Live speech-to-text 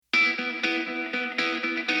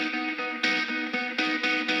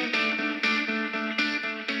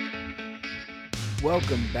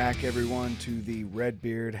Welcome back, everyone, to the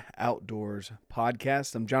Redbeard Outdoors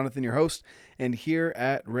podcast. I'm Jonathan, your host, and here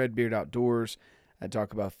at Redbeard Outdoors, I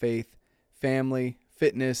talk about faith, family,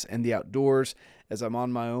 fitness, and the outdoors as I'm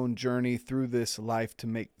on my own journey through this life to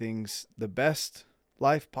make things the best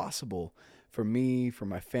life possible for me, for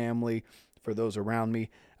my family, for those around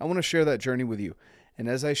me. I want to share that journey with you. And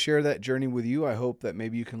as I share that journey with you, I hope that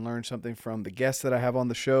maybe you can learn something from the guests that I have on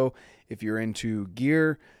the show. If you're into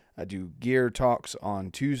gear, I do gear talks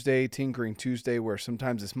on Tuesday, Tinkering Tuesday, where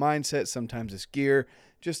sometimes it's mindset, sometimes it's gear.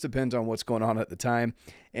 Just depends on what's going on at the time.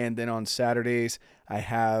 And then on Saturdays, I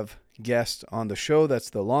have guests on the show. That's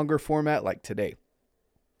the longer format, like today.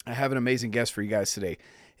 I have an amazing guest for you guys today.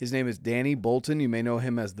 His name is Danny Bolton. You may know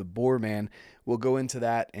him as the Boarman. We'll go into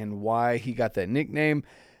that and why he got that nickname.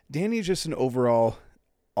 Danny is just an overall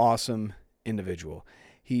awesome individual.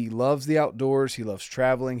 He loves the outdoors. He loves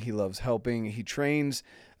traveling. He loves helping. He trains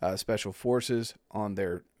special forces on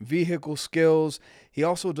their vehicle skills. He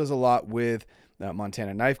also does a lot with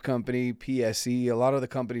Montana Knife Company, PSE, a lot of the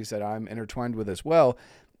companies that I'm intertwined with as well.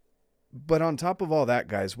 But on top of all that,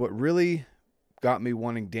 guys, what really got me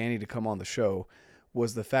wanting Danny to come on the show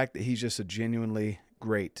was the fact that he's just a genuinely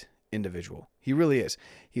great individual. He really is.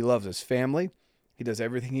 He loves his family. He does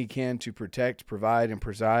everything he can to protect, provide, and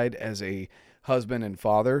preside as a husband and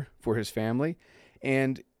father for his family.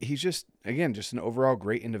 And he's just an overall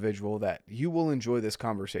great individual that you will enjoy this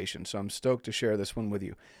conversation. So I'm stoked to share this one with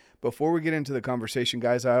you. Before we get into the conversation,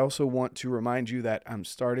 guys, I also want to remind you that I'm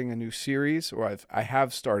starting a new series, or I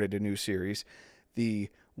have started a new series, the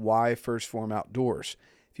Why First Form Outdoors.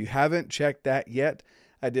 If you haven't checked that yet,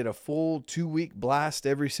 I did a full 2-week blast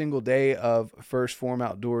every single day of First Form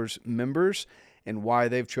Outdoors members and why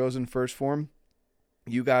they've chosen First Form.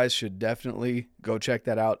 You guys should definitely go check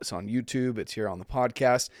that out. It's on YouTube. It's here on the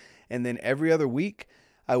podcast. And then every other week,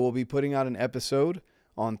 I will be putting out an episode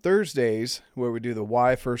on Thursdays where we do the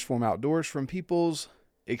Why First Form Outdoors from people's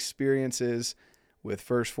experiences with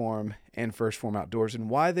First Form and First Form Outdoors and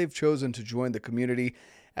why they've chosen to join the community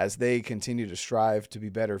as they continue to strive to be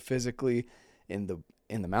better physically in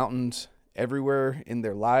the mountains, everywhere in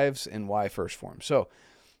their lives, and why First Form. So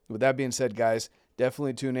with that being said, guys,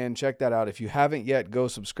 definitely tune in. Check that out. If you haven't yet, go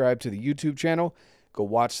subscribe to the YouTube channel. Go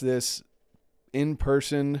watch this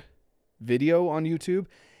in-person video on YouTube.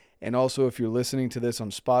 And also, if you're listening to this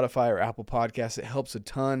on Spotify or Apple Podcasts, it helps a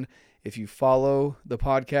ton if you follow the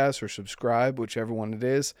podcast or subscribe, whichever one it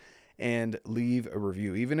is, and leave a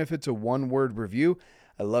review. Even if it's a one-word review,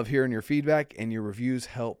 I love hearing your feedback, and your reviews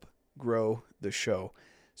help grow the show.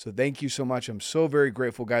 So thank you so much. I'm so very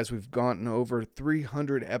grateful, guys. We've gotten over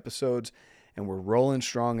 300 episodes, and we're rolling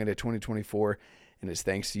strong into 2024, and it's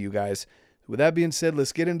thanks to you guys. With that being said,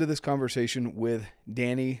 let's get into this conversation with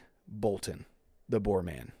Danny Bolton, the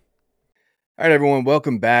Boarman. All right, everyone,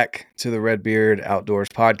 welcome back to the Redbeard Outdoors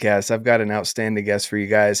podcast. I've got an outstanding guest for you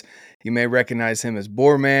guys. You may recognize him as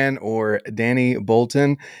Boarman or Danny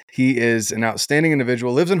Bolton. He is an outstanding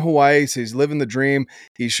individual, lives in Hawaii, so he's living the dream.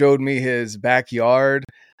 He showed me his backyard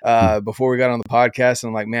before we got on the podcast, and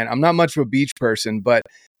I'm like, man, I'm not much of a beach person, but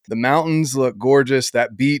the mountains look gorgeous.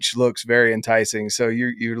 That beach looks very enticing. So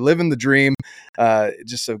you're living the dream.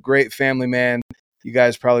 Just a great family man. You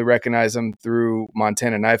guys probably recognize him through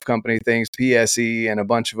Montana Knife Company things, PSE, and a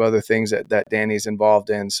bunch of other things that Danny's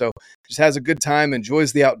involved in. So just has a good time,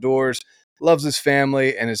 enjoys the outdoors, loves his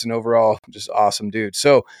family, and is an overall just awesome dude.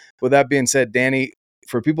 So with that being said, Danny,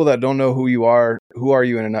 for people that don't know who you are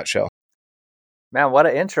you in a nutshell? Man, what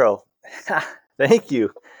an intro. Thank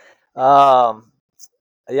you.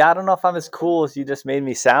 Yeah, I don't know if I'm as cool as you just made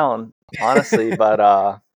me sound, honestly,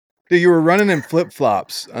 but Dude, you were running in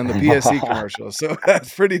flip-flops on the PSE commercial. So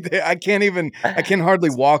that's pretty, I can hardly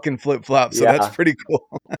walk in flip-flops. So that's pretty cool.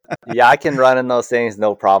 Yeah, I can run in those things.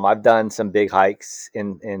 No problem. I've done some big hikes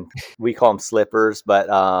in we call them slippers, but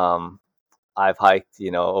I've hiked,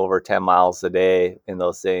 over 10 miles a day in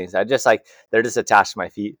those things. They're just attached to my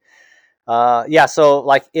feet. Yeah. So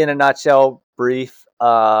like in a nutshell, brief,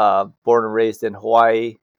 born and raised in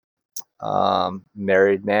Hawaii,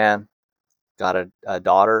 married man, got a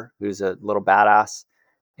daughter who's a little badass,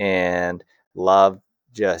 and love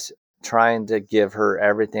just trying to give her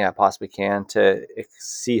everything I possibly can to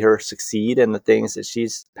see her succeed in the things that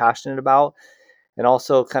she's passionate about, and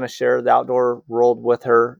also kind of share the outdoor world with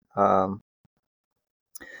her. And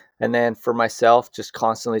then for myself, just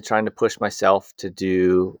constantly trying to push myself to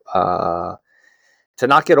do, to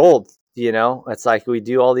not get old. It's like we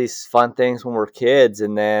do all these fun things when we're kids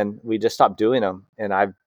and then we just stop doing them. And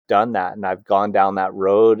I've done that and I've gone down that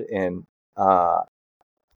road, and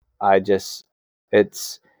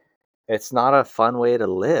it's it's not a fun way to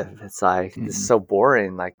live. It's like, it's Mm-mm. so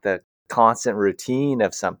boring, like the constant routine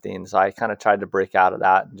of something. So I kind of tried to break out of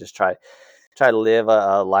that and just try to live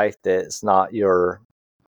a life that's not your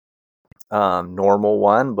normal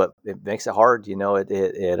one, but it makes it hard.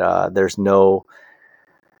 There's no,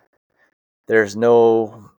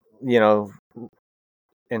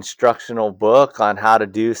 instructional book on how to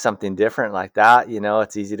do something different like that.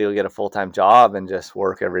 It's easy to go get a full-time job and just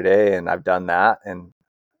work every day. And I've done that, and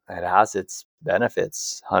it has its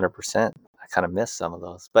benefits 100%. I kind of miss some of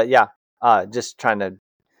those, but yeah, just trying to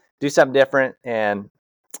do something different and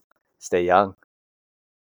stay young.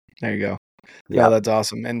 There you go. No, Yeah. that's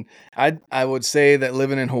awesome. And I would say that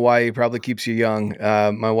living in Hawaii probably keeps you young.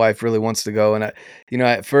 My wife really wants to go, and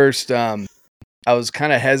at first, I was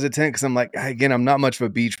kind of hesitant because I'm like, again, I'm not much of a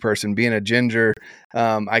beach person. Being a ginger,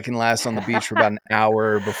 I can last on the beach for about an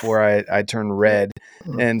hour before I turn red.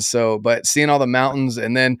 And so, but seeing all the mountains,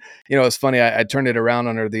 and then it's funny. I turned it around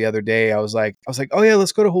on her the other day. I was like, oh yeah,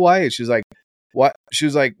 let's go to Hawaii. She's like, what? She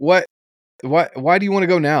was like, what? Why do you want to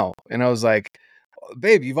go now? And I was like,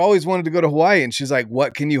 babe, you've always wanted to go to Hawaii. And she's like,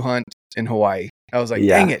 what can you hunt in Hawaii? I was like,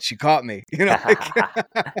 dang Yeah. it, she caught me.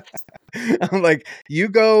 I'm like, you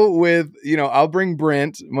go with, I'll bring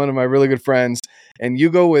Brent, one of my really good friends, and you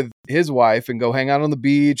go with his wife and go hang out on the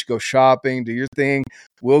beach, go shopping, do your thing.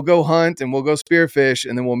 We'll go hunt and we'll go spearfish,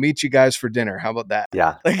 and then we'll meet you guys for dinner. How about that?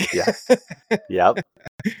 Yeah. Like, Yeah. Yep.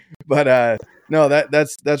 but no,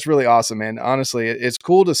 that's really awesome, man. Honestly, it's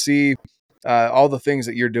cool to see all the things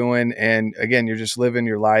that you're doing, and again, you're just living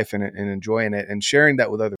your life and enjoying it and sharing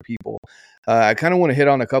that with other people. I kind of want to hit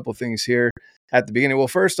on a couple things here at the beginning. Well,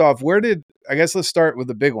 first off, I guess let's start with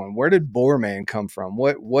the big one. Where did Boarman come from?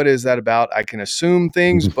 What is that about? I can assume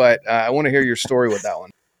things, but I want to hear your story with that one.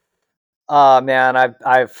 Man,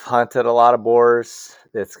 I've hunted a lot of boars.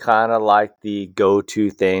 It's kind of like the go-to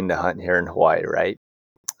thing to hunt here in Hawaii, right?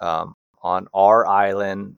 Um, on our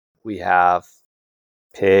island, we have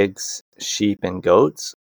pigs, sheep, and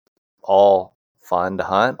goats, all fun to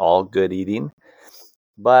hunt, all good eating.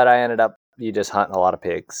 But I ended up, you just hunt a lot of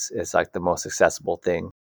pigs. It's like the most accessible thing.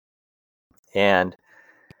 And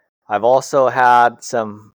I've also had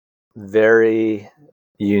some very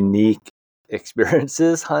unique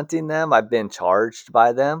experiences hunting them. I've been charged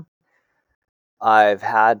by them. I've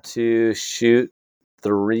had to shoot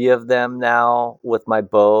 3 of them now with my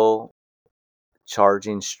bow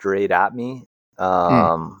charging straight at me,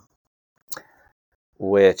 Mm,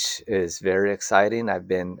 which is very exciting. I've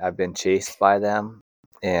been chased by them,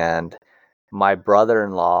 and my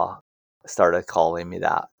brother-in-law started calling me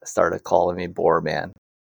Boarman,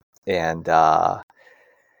 and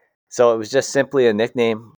so it was just simply a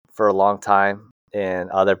nickname for a long time, and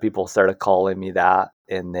other people started calling me that,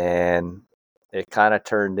 and then it kind of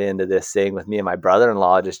turned into this thing with me and my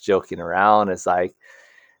brother-in-law just joking around. It's like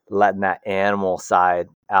letting that animal side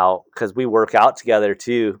out because we work out together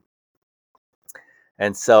too,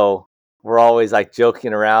 and so we're always like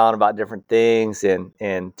joking around about different things and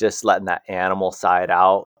just letting that animal side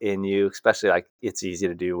out in you, especially like it's easy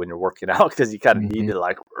to do when you're working out because you kind of need mhm, to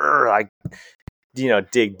like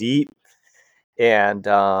dig deep and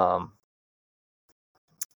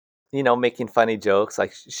making funny jokes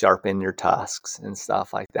like sharpen your tusks and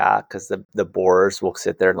stuff like that because the boars will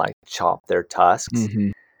sit there and like chomp their tusks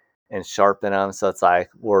mhm. and sharpen them. So it's like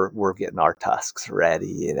we're getting our tusks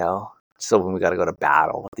ready, so when we got to go to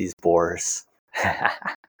battle with these boars.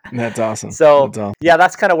 That's awesome. So That's awesome. yeah,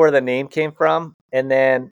 that's kind of where the name came from. And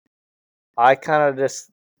then I kind of just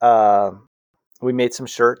uh, we made some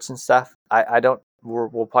shirts and stuff. I don't.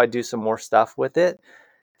 We'll probably do some more stuff with it,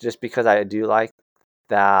 just because I do like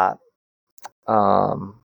that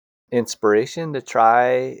um, inspiration to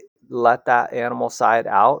try let that animal side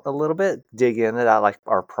out a little bit, dig into that like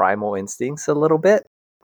our primal instincts a little bit.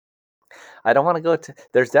 I don't want to go to.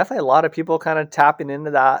 There's definitely a lot of people kind of tapping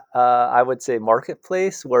into that. I would say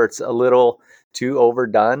marketplace where it's a little too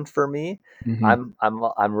overdone for me. Mhm.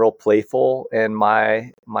 I'm real playful in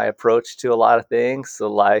my approach to a lot of things. So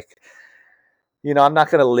like I'm not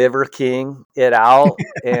gonna Liver King it out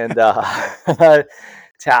and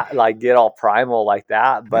like get all primal like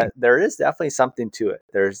that. Yeah. But there is definitely something to it.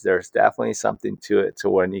 There's definitely something to it to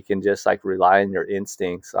when you can just like rely on your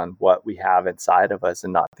instincts on what we have inside of us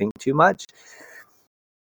and not think too much.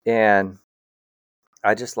 And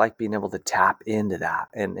I just like being able to tap into that.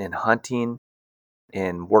 And hunting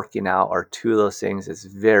and working out are two of those things. It's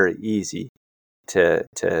very easy to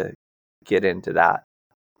get into that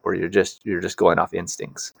where you're just going off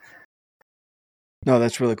instincts. No,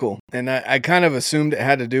 that's really cool. And I kind of assumed it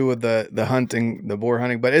had to do with the hunting, the boar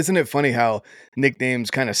hunting, but isn't it funny how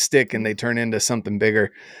nicknames kind of stick and they turn into something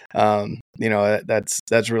bigger?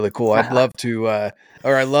 That's really cool. I'd love to,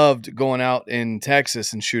 or I loved going out in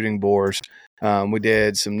Texas and shooting boars. We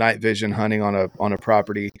did some night vision hunting on a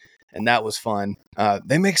property, and that was fun.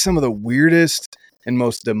 They make some of the weirdest and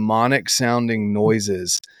most demonic sounding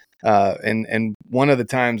noises. And one of the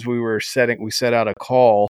times we set out a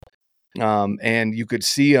call, and you could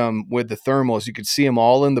see them with the thermals. You could see them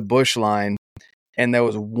all in the bush line, and there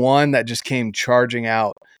was one that just came charging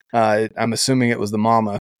out. I'm assuming it was the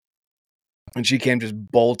mama, and she came just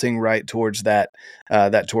bolting right towards that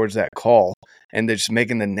call, and they're just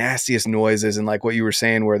making the nastiest noises. And like what you were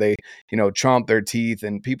saying, where they chomp their teeth,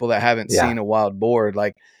 and people that haven't Yeah. seen a wild boar,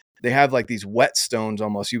 like they have like these whetstones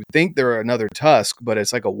almost. You think they're another tusk, but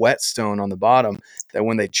it's like a whetstone on the bottom that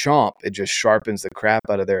when they chomp, it just sharpens the crap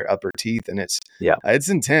out of their upper teeth, and Yeah. it's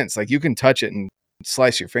intense. Like you can touch it and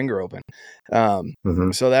slice your finger open. Um,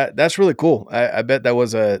 Hmm. so that's really cool. I bet that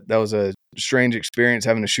was a strange experience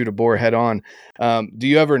having to shoot a boar head on. Do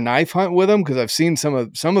you ever knife hunt with them? Because I've seen some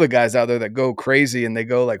of the guys out there that go crazy and they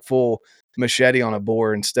go like full machete on a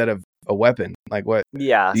boar instead of a weapon. Like what?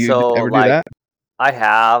 Yeah. Do you So ever do like that?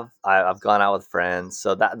 I've gone out with friends.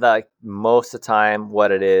 So that like most of the time,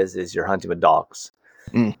 what it is you're hunting with dogs.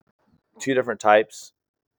 Mm. Two different types.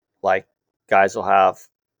 Like guys will have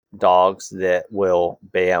dogs that will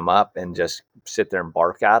bay them up and just sit there and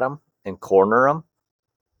bark at them and corner them.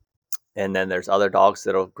 And then there's other dogs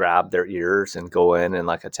that'll grab their ears and go in and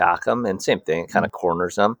like attack them. And same thing, kind of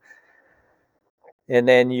corners them. And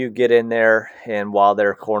then you get in there, and while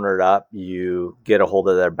they're cornered up, you get a hold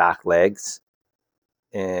of their back legs.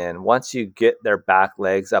 And once you get their back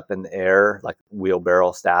legs up in the air, like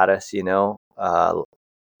wheelbarrow status,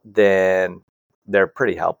 then they're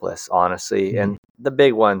pretty helpless, honestly. Mhm. And the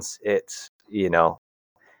big ones, it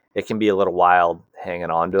can be a little wild hanging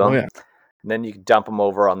on to Oh them. yeah. And then you dump them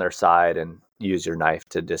over on their side and use your knife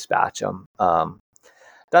to dispatch them.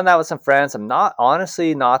 Done that with some friends. I'm not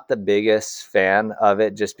the biggest fan of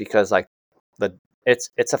it, just because like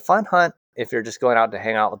it's a fun hunt if you're just going out to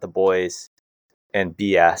hang out with the boys and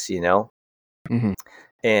BS. Hmm.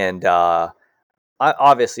 And I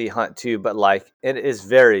obviously hunt too, but like it is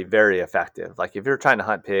very, very effective. Like if you're trying to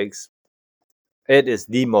hunt pigs, it is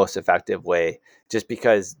the most effective way, just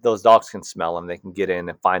because those dogs can smell them. They can get in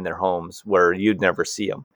and find their homes where you'd never see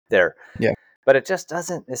them there. Yeah. But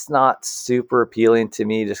it's not super appealing to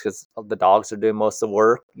me, just because the dogs are doing most of the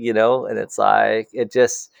work, and it's like,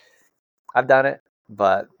 I've done it,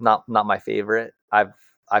 but not my favorite.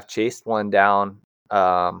 I've chased one down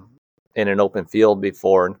in an open field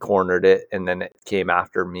before and cornered it, and then it came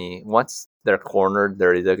after me. Once they're cornered,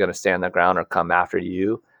 they're either going to stay on the ground or come after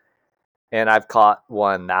you. And I've caught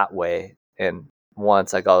one that way. And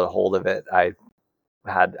once I got a hold of it, I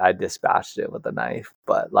dispatched it with a knife.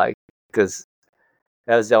 But like, because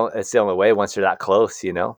it's the only way once you're that close.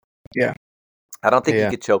 Yeah. I don't think you Yeah.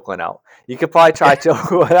 could choke one out. You could probably try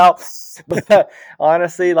choke one out, but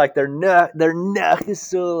honestly, like their neck is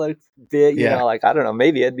so like big. Yeah. Like I don't know.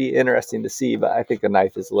 Maybe it'd be interesting to see, but I think a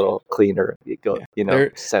knife is a little cleaner. You go, Yeah.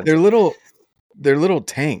 They're sense they're it. little they're little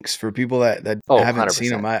tanks for people that Oh, haven't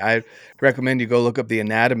seen 100%. them. I recommend you go look up the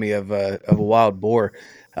anatomy of a wild boar.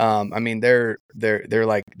 I mean, they're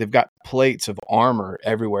like they've got plates of armor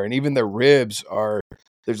everywhere, and even their ribs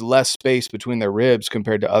there's less space between their ribs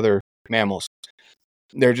compared to other mammals.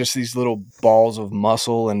 They're just these little balls of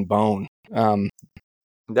muscle and bone.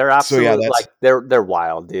 They're So yeah, absolute that's like they're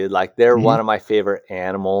wild, dude. Like they're mhm, one of my favorite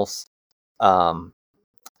animals. Um,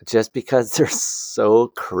 just because they're so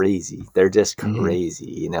crazy. They're just mhm,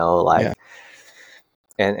 crazy, yeah, like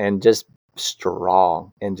and just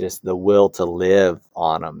strong, and just the will to live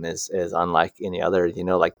on them is unlike any other.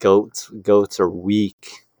 Like goats are weak.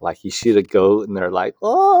 Like you shoot a goat and they're like,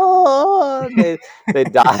 oh, they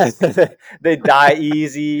die. They die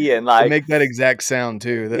easy, and they like, make that exact sound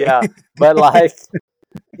too. yeah. But like,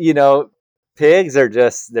 you know pigs are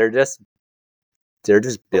just they're just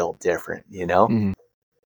built different. Mhm,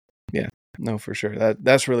 yeah, no, for sure.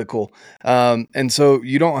 That's really cool. And so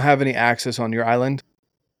you don't have any access on your island?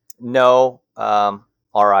 No,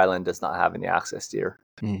 our island does not have any access deer.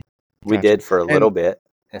 Mm, We gotcha. did for a little And bit,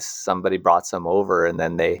 and somebody brought some over, and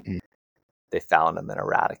then they mm, they found them and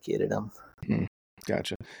eradicated them. mm,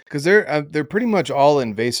 gotcha. Because they're pretty much all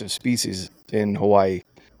invasive species in Hawaii.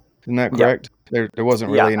 Isn't that Yep. correct? There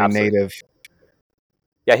wasn't Yeah, really any absolutely. native.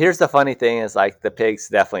 Yeah, here's the funny thing is like the pigs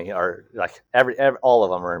definitely are like every all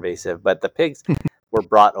of them are invasive, but the pigs were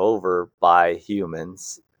brought over by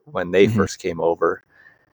humans when they Mhm, first came over.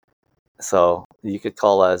 So you could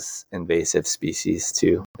call us invasive species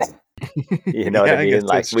too. You know what Yeah, I I guess mean?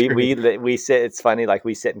 Like that's true. we sit. It's funny. Like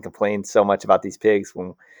we sit and complain so much about these pigs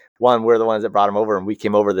when one we're the ones that brought them over, and we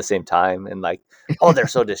came over the same time, and like, oh, they're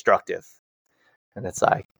so destructive. And it's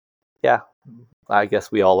like, yeah, I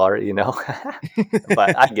guess we all are, you know.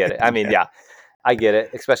 But I get it. I mean, Yeah, yeah, I get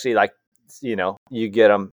it. Especially like, you know, you get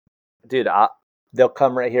them, dude. They'll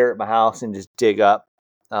come right here at my house and just dig up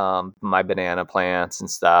my banana plants and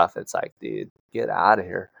stuff. It's like, dude, get out of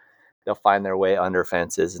here. They'll find their way under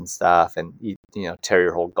fences and stuff, and you know, tear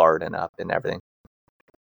your whole garden up and everything.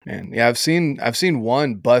 man. Yeah, I've seen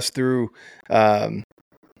one bust through um,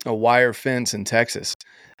 a wire fence in Texas.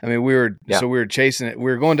 I mean, Yeah, we were chasing it. We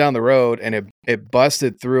were going down the road, and it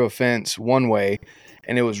busted through a fence one way,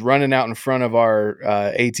 and it was running out in front of our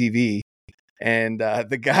ATV. And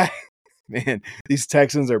the guy, man, these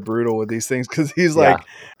Texans are brutal with these things because yeah,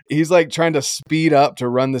 he's like trying to speed up to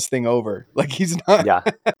run this thing over. Like he's not. yeah,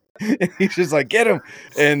 He's just like, get him,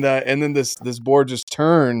 and then this board just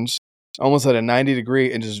turns almost at a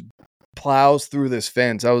 90-degree and just plows through this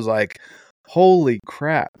fence. I was like, holy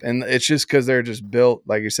crap! And it's just because they're just built,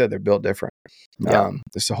 like you said, they're built different. yeah,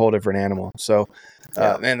 It's a whole different animal. So,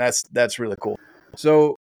 yeah. man, that's really cool.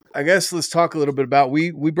 So I guess let's talk a little bit about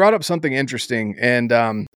we brought up something interesting, and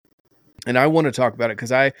I want to talk about it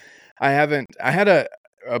because I haven't I had a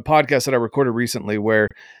podcast that I recorded recently where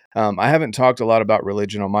I haven't talked a lot about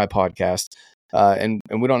religion on my podcast, and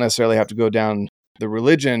we don't necessarily have to go down the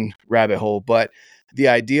religion rabbit hole, but the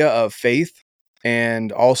idea of faith,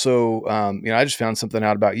 and also I just found something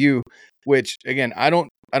out about you, which again I don't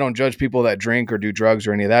judge people that drink or do drugs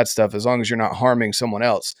or any of that stuff as long as you're not harming someone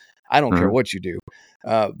else. I don't care Mhm, what you do,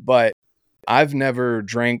 but I've never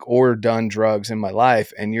drank or done drugs in my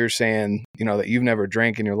life, and you're saying, that you've never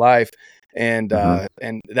drank in your life, mhm.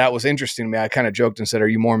 and that was interesting to me. I kind of joked and said, "Are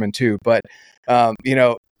you Mormon too?" But um, you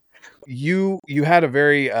know, you had a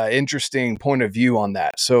very interesting point of view on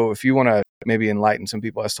that. So if you want to maybe enlighten some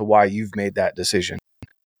people as to why you've made that decision.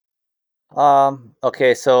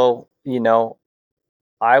 Okay, so you know,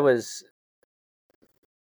 I was,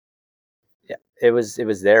 yeah, it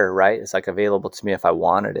was there, right? It's like available to me if I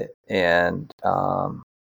wanted it, and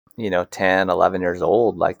you know, 10, 11 years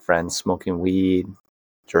old, like friends smoking weed,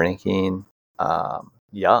 drinking,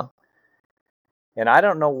 young. And I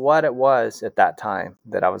don't know what it was at that time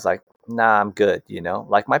that I was like, nah, I'm good, you know?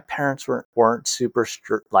 Like my parents weren't super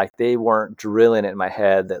strict, like they weren't drilling it in my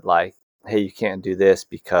head that like, hey, you can't do this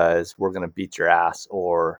because we're gonna beat your ass,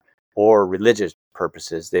 or religious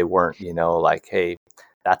purposes. They weren't, you know, like, hey,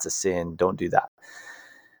 that's a sin, don't do that.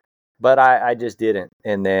 But I just didn't.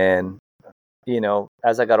 And then, you know,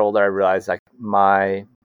 as I got older, I realized like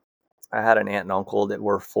I had an aunt and uncle that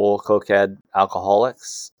were full cokehead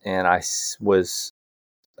alcoholics, and I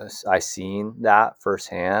seen that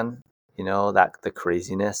firsthand, you know, that the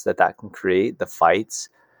craziness that can create, the fights.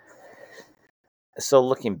 So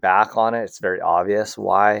looking back on it, it's very obvious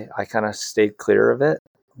why I kind of stayed clear of it,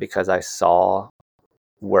 because I saw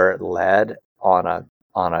where it led on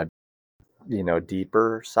a you know,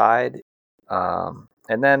 deeper side. And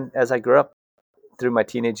then as I grew up through my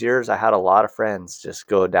teenage years, I had a lot of friends just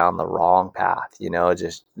go down the wrong path, you know,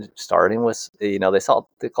 just starting with, you know, they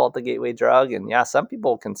call it the gateway drug. And yeah, some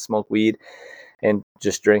people can smoke weed and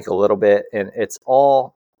just drink a little bit, and it's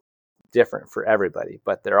all different for everybody.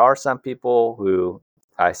 But there are some people who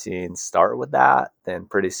I seen start with that, then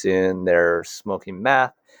pretty soon they're smoking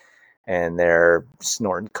meth and they're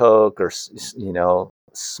snorting coke, or you know,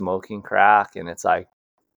 smoking crack, and it's like,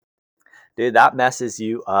 dude, that messes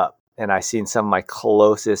you up. And I seen some of my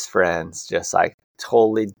closest friends just like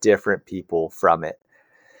totally different people from it.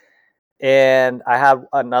 And I had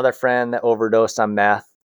another friend that overdosed on meth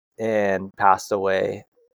and passed away.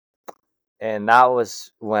 And that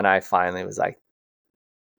was when I finally was like,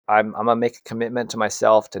 I'm gonna make a commitment to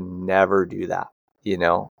myself to never do that. You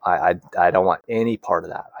know, I don't want any part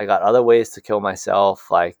of that. I got other ways to kill myself,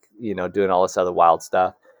 like, you know, doing all this other wild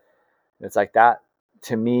stuff. And it's like that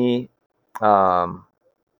to me. Um,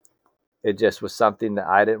 it just was something that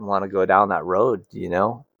I didn't want to go down that road, you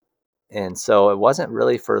know? And so it wasn't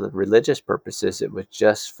really for the religious purposes. It was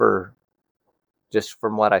just from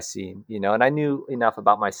what I seen, you know, and I knew enough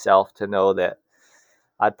about myself to know that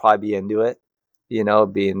I'd probably be into it, you know,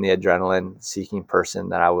 being the adrenaline seeking person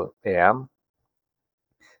that am.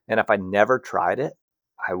 And if I never tried it,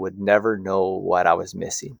 I would never know what I was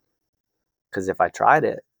missing. Because if I tried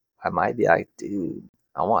it, I might be like, dude,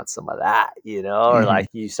 I want some of that, you know, or Hmm. like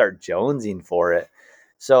you start jonesing for it.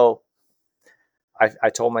 So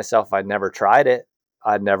I told myself I'd never tried it,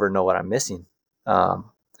 I'd never know what I'm missing. And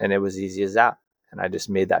it was easy as that. And I just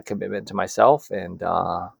made that commitment to myself. And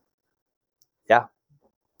yeah,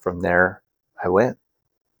 from there I went.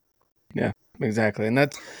 Yeah, exactly. And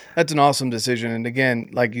that's an awesome decision. And again,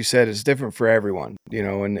 like you said, it's different for everyone,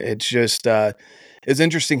 and it's just it's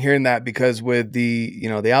interesting hearing that because with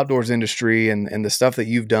the outdoors industry and the stuff that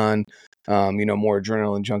you've done, more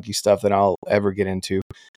adrenaline junkie stuff than I'll ever get into,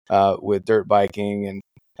 with dirt biking and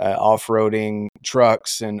off-roading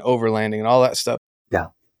trucks and overlanding and all that stuff. Yeah.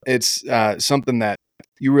 It's something that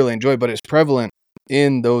you really enjoy, but it's prevalent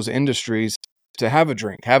in those industries to have a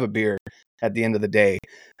drink, have a beer at the end of the day.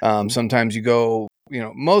 Sometimes you go,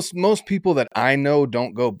 most people that I know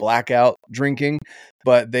don't go blackout drinking,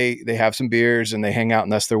 but they have some beers and they hang out,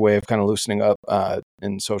 and that's their way of kind of loosening up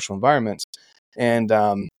in social environments. And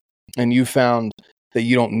you found that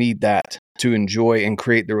you don't need that to enjoy and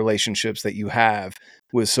create the relationships that you have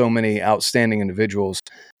with so many outstanding individuals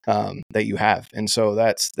that you have. And so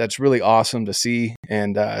that's really awesome to see.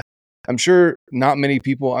 And I'm sure not many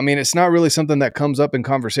people, I mean, it's not really something that comes up in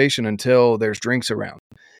conversation until there's drinks around.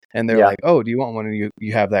 And they're Yeah. like, "Oh, do you want one?" And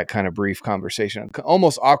you have that kind of brief conversation,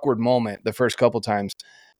 almost awkward moment the first couple times.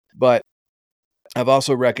 But I've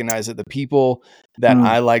also recognized that the people that Mm.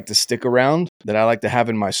 I like to stick around, that I like to have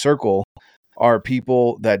in my circle, are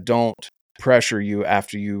people that don't pressure you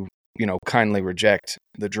after you kindly reject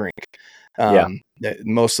the drink. Yeah. That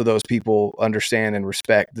most of those people understand and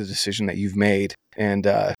respect the decision that you've made, and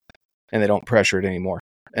they don't pressure it anymore,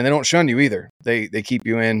 and they don't shun you either. They keep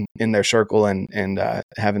you in their circle and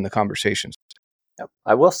having the conversations. Yep.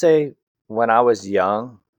 I will say, when I was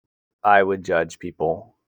young, I would judge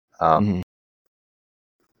people, um, Mm-hmm.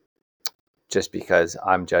 just because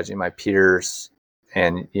I'm judging my peers.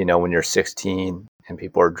 And, when you're 16 and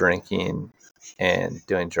people are drinking and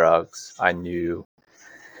doing drugs, I knew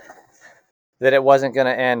that it wasn't going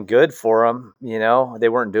to end good for them. They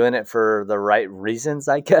weren't doing it for the right reasons,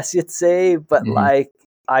 I guess you'd say. But Mm-hmm. like,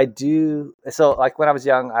 I do. So like when I was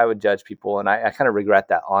young, I would judge people, and I kind of regret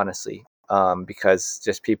that, honestly, because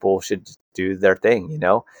just people should do their thing.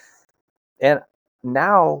 And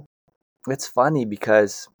now it's funny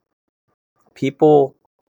because people,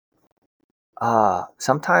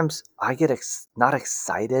 sometimes I get not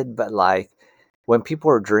excited, but like when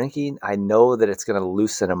people are drinking, I know that it's going to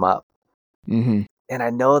loosen them up. Mm-hmm. And I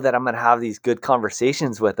know that I'm going to have these good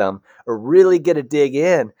conversations with them, or really get a dig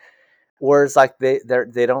in. Whereas like they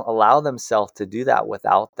don't allow themselves to do that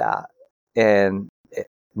without that. And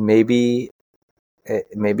maybe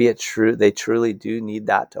it's true. They truly do need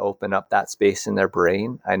that to open up that space in their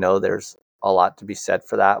brain. I know there's a lot to be said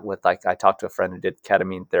for that. With like, I talked to a friend who did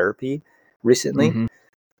ketamine therapy recently.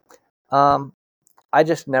 Mm-hmm. Um, I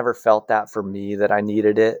just never felt that for me, that I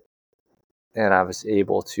needed it, and I was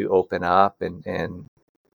able to open up and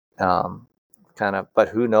kind of. But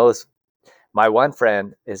who knows? My one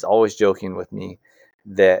friend is always joking with me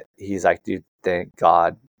that he's like, "Dude, thank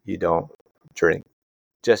God you don't drink,"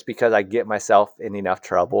 just because I get myself in enough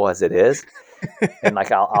trouble as it is. And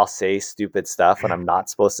like I'll say stupid stuff when I'm not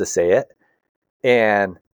supposed to say it,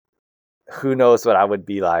 and who knows what I would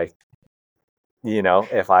be like,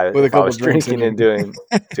 if I With a if I couple was drinks in drinking you.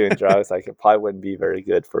 and doing drugs. Like, it probably wouldn't be very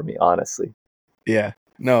good for me, honestly. Yeah.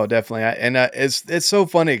 No, definitely. It's so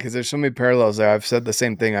funny because there's so many parallels there. I've said the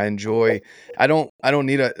same thing. I don't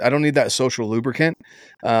need that social lubricant.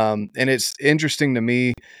 And it's interesting to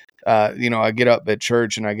me. I get up at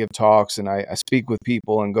church and I give talks and I speak with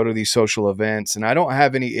people and go to these social events, and I don't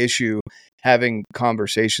have any issue having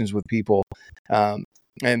conversations with people.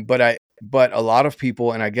 But a lot of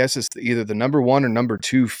people, and I guess it's either the number one or number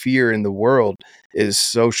two fear in the world is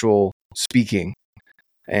social speaking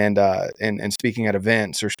and speaking at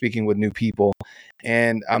events or speaking with new people.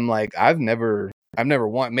 And I'm like, I've never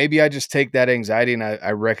want, maybe I just take that anxiety and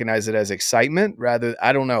I recognize it as excitement rather.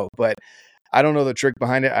 I don't know, but I don't know the trick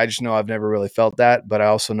behind it. I just know I've never really felt that, but I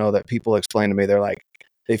also know that people explain to me, they're like,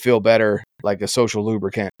 they feel better like a social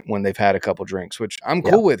lubricant when they've had a couple drinks, which I'm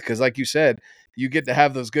Yeah. cool with. Cause like you said, you get to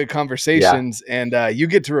have those good Yeah. conversations and you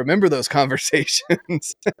get to remember those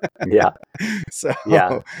conversations. Yeah. So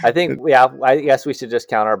Yeah. I think, yeah, I guess we should just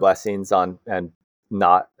count our blessings on, and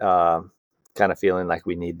not kind of feeling like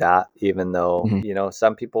we need that, even though, mhm,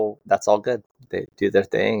 some people, that's all good. They do their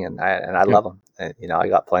thing, and I yep, love them. And, I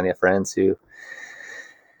got plenty of friends who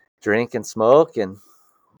drink and smoke, and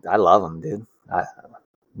I love them, dude.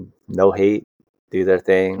 No hate, do their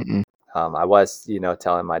thing. mm-mm, I was,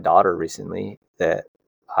 telling my daughter recently that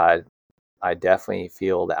I I definitely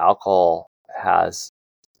feel that alcohol has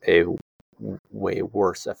a way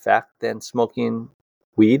worse effect than smoking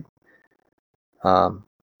weed. Um,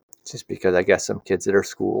 just because I guess some kids at her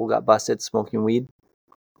school got busted smoking weed.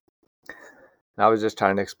 I was just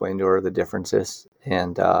trying to explain to her the differences.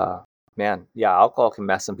 And man, yeah, alcohol can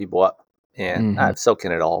mess some people up, and so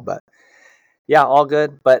can it all. But yeah, all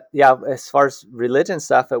good. But yeah, as far as religion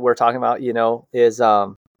stuff that we're talking about, is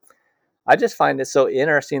I just find it so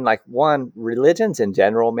interesting. Like, one, religions in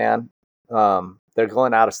general, man, they're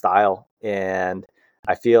going out of style, and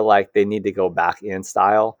I feel like they need to go back in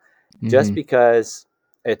style, just because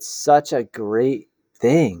it's such a great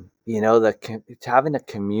thing, having a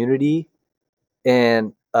community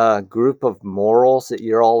and a group of morals that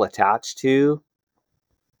you're all attached to.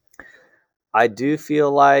 I do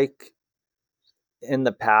feel like in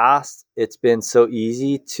the past, it's been so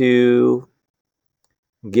easy to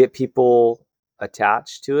get people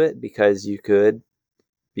attached to it, because you could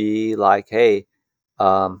be like, hey,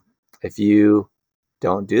 if you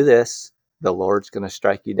don't do this, the Lord's going to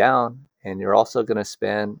strike you down, and you're also going to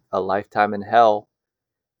spend a lifetime in hell.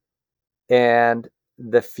 And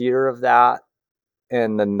the fear of that,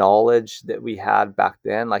 and the knowledge that we had back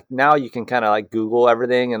then, like, now you can kind of like Google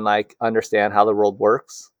everything and like understand how the world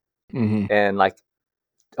works, and like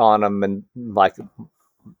on a like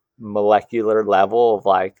molecular level of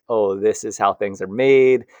like, oh, this is how things are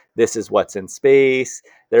made, this is what's in space.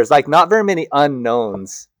 There's like not very many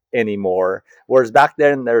unknowns anymore, whereas back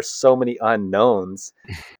then there's so many unknowns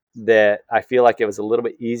that I feel like it was a little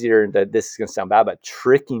bit easier, that this is going to sound bad, but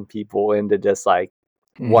tricking people into just like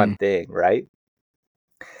one thing, right?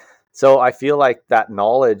 So I feel like that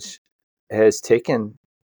knowledge has taken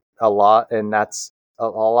a lot, and that's a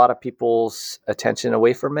lot of people's attention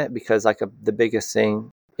away from it, because like the biggest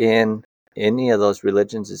thing in any of those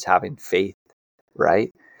religions is having faith,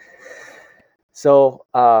 right? So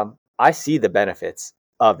I see the benefits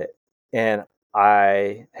of it, and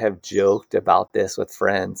I have joked about this with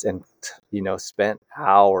friends, and spent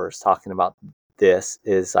hours talking about this,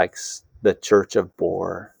 is like the Church of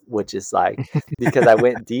Boar, which is like, because I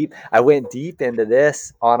went deep into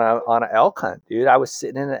this on an elk hunt, dude. I was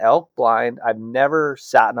sitting in an elk blind. I've never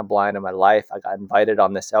sat in a blind in my life. I got invited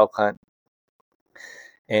on this elk hunt,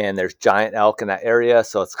 and there's giant elk in that area,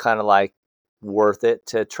 so it's kind of like worth it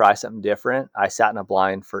to try something different. I sat in a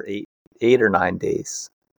blind for 8 or 9 days,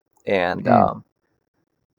 and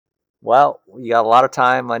well, you got a lot of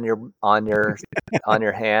time on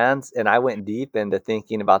your hands, and I went deep into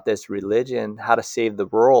thinking about this religion, how to save the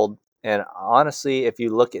world. And honestly, if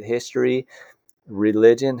you look at history,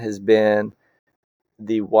 religion has been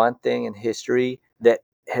the one thing in history that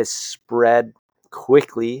has spread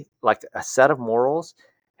quickly, like a set of morals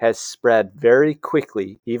has spread very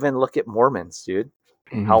quickly. Even look at Mormons, dude.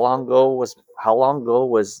 How long ago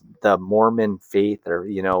was the Mormon faith, or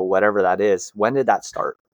whatever that is? When did that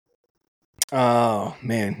start? Oh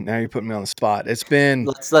man, now you're putting me on the spot. It's been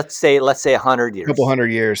let's say 100 years. a couple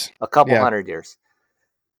hundred years. A couple hundred years.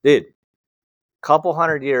 Dude, couple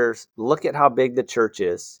hundred years. Look at how big the church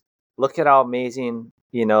is. Look at how amazing,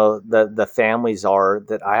 the families are.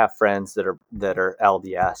 That I have friends that are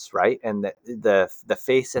LDS, right? And the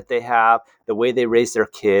faith that they have, the way they raise their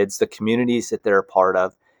kids, the communities that they're a part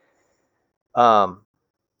of.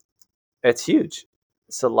 It's huge.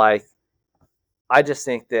 So like, I just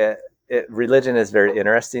think that religion is very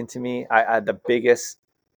interesting to me. The biggest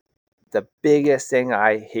thing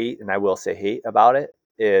I hate, and I will say hate about it,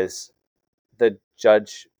 is the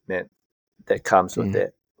judgment that comes with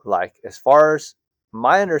it. Like, as far as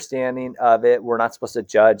my understanding of it, we're not supposed to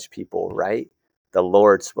judge people, right? The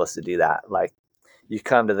Lord's supposed to do that. Like, you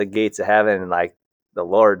come to the gates of heaven, and like the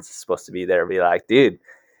Lord's supposed to be there and be like, dude,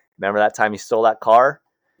 remember that time you stole that car?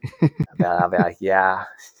 I'll be like, yeah,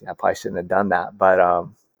 I probably shouldn't have done that. But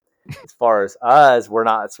as far as us, we're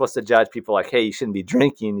not supposed to judge people like, hey, you shouldn't be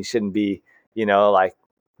drinking, you shouldn't be, like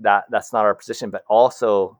that. That's not our position. But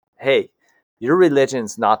also, hey, your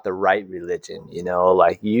religion's not the right religion.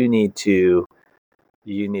 Like, you need to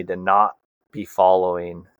not be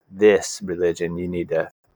following this religion. You need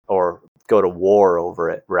to, or go to war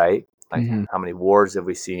over it, right? Like, how many wars have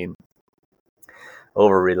we seen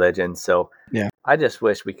over religion? So Yeah. I just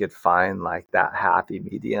wish we could find like that happy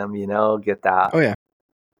medium, get that. Oh yeah.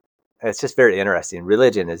 It's just very interesting.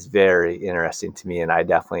 Religion is very interesting to me, and I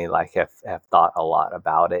definitely like have thought a lot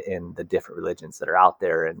about it, and the different religions that are out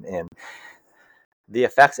there, and the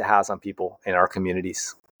effects it has on people in our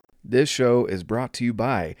communities. This show is brought to you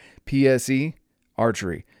by PSE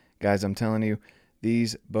Archery. Guys, I'm telling you,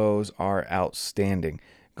 these bows are outstanding.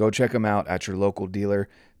 Go check them out at your local dealer,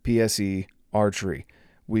 PSE Archery.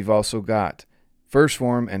 We've also got First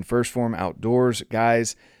Form and First Form Outdoors.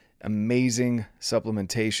 Guys, amazing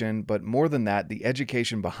supplementation, but more than that, the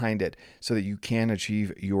education behind it so that you can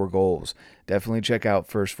achieve your goals. Definitely check out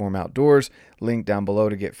First Form Outdoors, link down below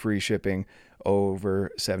to get free shipping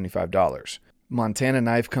over $75. Montana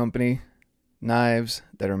Knife Company, knives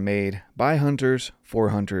that are made by hunters for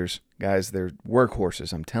hunters. Guys, they're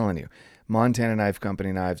workhorses, I'm telling you. Montana Knife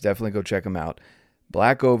Company knives, definitely go check them out.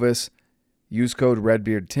 Black Ovis, use code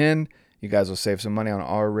REDBEARD10. You guys will save some money on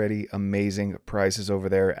already amazing prices over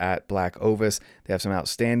there at Black Ovis. They have some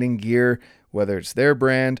outstanding gear, whether it's their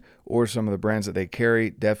brand or some of the brands that they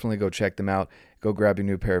carry. Definitely go check them out. Go grab your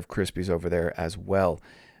new pair of Crispies over there as well.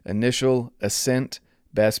 Initial Ascent,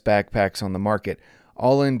 best backpacks on the market.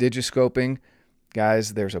 All-in digiscoping.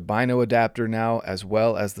 Guys, there's a bino adapter now as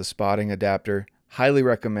well as the spotting adapter. Highly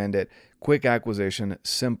recommend it. Quick acquisition,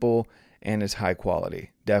 simple, and is high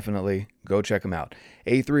quality. Definitely go check them out.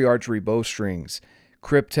 A3 Archery Bowstrings,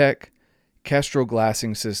 Cryptek, Kestrel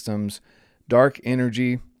Glassing Systems, Dark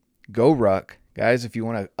Energy, Go Ruck. Guys, if you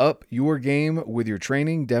want to up your game with your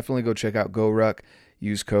training, definitely go check out Go Ruck.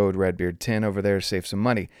 Use code REDBEARD10 over there to save some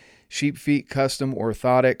money. Sheep Feet Custom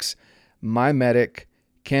Orthotics, My Medic,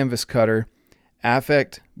 Canvas Cutter,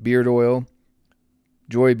 Affect Beard Oil,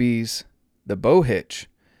 Joy Bees, The Bow Hitch,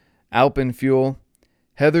 Alpen Fuel,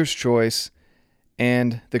 Heather's Choice,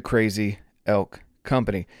 and the Crazy Elk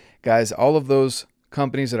Company. Guys, all of those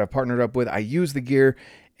companies that I've partnered up with, I use the gear,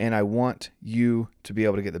 and I want you to be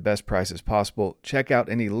able to get the best prices possible. Check out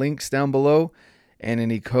any links down below, and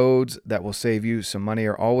any codes that will save you some money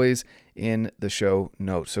are always in the show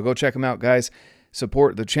notes. So go check them out, guys.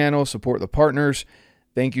 Support the channel, support the partners.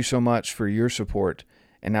 Thank you so much for your support.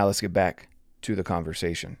 And now let's get back to the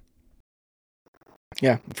conversation.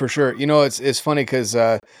 Yeah, for sure. You know, it's funny because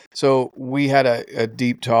so we had a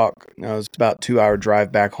deep talk. It was about a 2-hour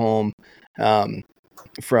drive back home driving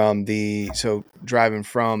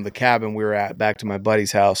from the cabin we were at back to my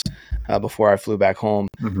buddy's house before I flew back home.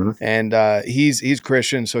 Mm-hmm. And he's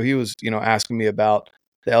Christian, so he was asking me about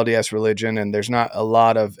the LDS religion, and there's not a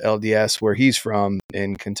lot of LDS where he's from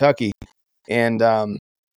in Kentucky, and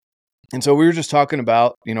so we were just talking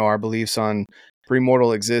about our beliefs on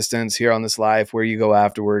premortal existence here on this life, where you go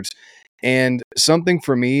afterwards. And something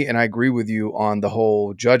for me, and I agree with you on the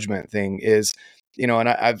whole judgment thing, is, and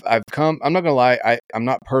I've come, I'm not gonna lie, I'm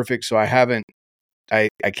not perfect, so I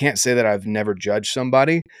can't say that I've never judged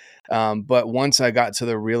somebody. But once I got to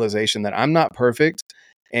the realization that I'm not perfect,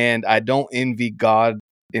 and I don't envy God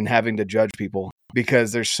in having to judge people,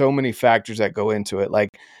 because there's so many factors that go into it. Like,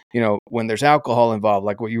 when there's alcohol involved,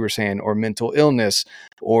 like what you were saying, or mental illness,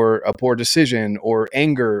 or a poor decision, or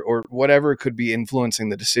anger, or whatever could be influencing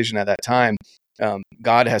the decision at that time,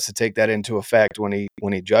 God has to take that into effect when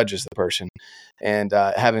he judges the person. And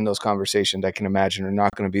having those conversations, I can imagine, are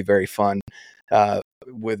not going to be very fun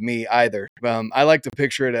with me either. I like to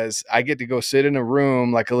picture it as I get to go sit in a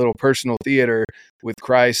room, like a little personal theater with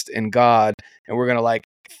Christ and God, and we're going to like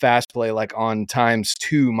fast play like on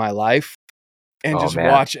 ×2 my life, and just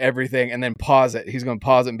watch everything and then pause it. He's going to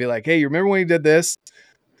pause it and be like, "Hey, you remember when you did this?"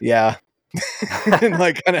 Yeah. And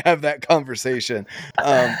like kind of have that conversation.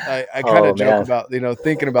 I kind of joke about,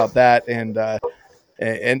 thinking about that. And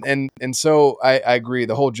so I agree.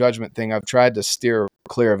 The whole judgment thing, I've tried to steer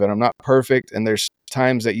clear of it. I'm not perfect. And there's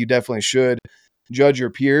times that you definitely should judge your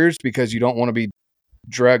peers because you don't want to be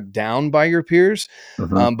dragged down by your peers.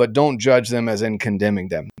 Mm-hmm. But don't judge them as in condemning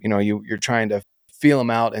them. You're trying to feel them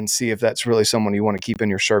out and see if that's really someone you want to keep in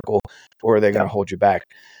your circle, or are they going to hold you back?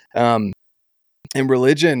 And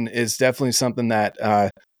religion is definitely something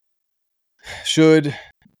that should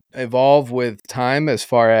evolve with time, as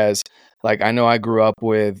far as, like, I know I grew up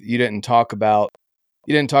with, you didn't talk about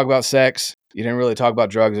sex. You didn't really talk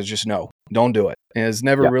about drugs. It's just, no, don't do it. And it's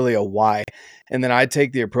never really a why. And then I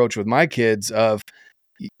take the approach with my kids of,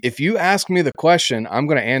 if you ask me the question, I'm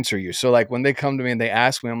going to answer you. So like when they come to me and they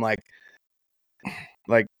ask me, I'm like,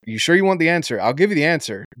 you sure you want the answer? I'll give you the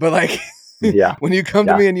answer. But like, when you come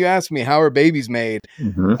to me and you ask me, how are babies made?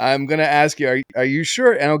 Mm-hmm. I'm going to ask you, are you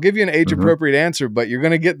sure? And I'll give you an age appropriate answer, but you're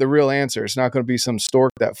going to get the real answer. It's not going to be some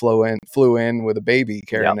stork that flew in with a baby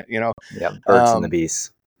carrying it, Yeah. Birds and the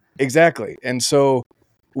bees. Exactly. And so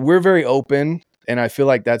we're very open. And I feel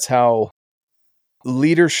like that's how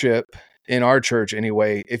leadership in our church,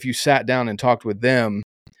 anyway, if you sat down and talked with them,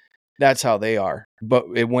 that's how they are. But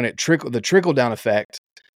when the trickle down effect,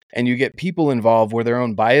 and you get people involved with their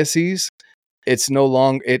own biases, it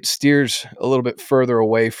steers a little bit further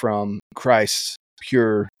away from Christ's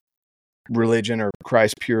pure religion, or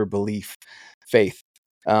Christ's pure belief, faith,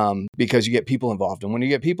 because you get people involved. And when you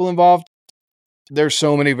get people involved, there's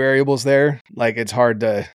so many variables there. Like it's hard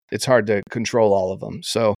to control all of them.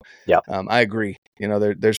 So Yep. I agree. You know,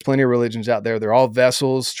 there's plenty of religions out there. They're all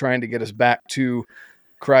vessels trying to get us back to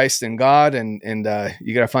Christ and God, and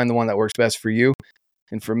you got to find the one that works best for you.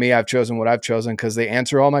 And for me, I've chosen what I've chosen because they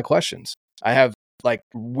answer all my questions. I have like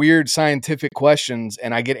weird scientific questions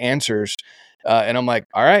and I get answers. And I'm like,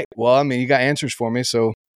 all right, well, I mean, you got answers for me.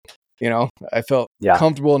 So, you know, I felt Yeah.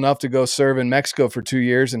 comfortable enough to go serve in Mexico for 2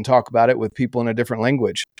 years and talk about it with people in a different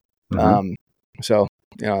language. Mm-hmm. So,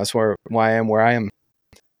 you know, that's why I am where I am.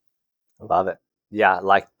 Love it. Yeah,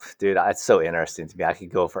 like, dude, it's so interesting to me. I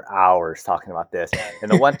could go for hours talking about this.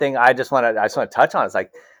 And the one thing I just want to touch on is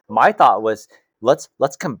like my thought was let's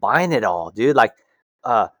combine it all, dude. Like,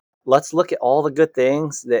 uh, let's look at all the good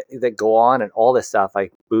things that go on and all this stuff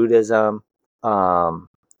like Buddhism,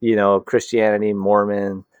 you know, Christianity,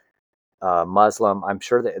 Mormon, Muslim. I'm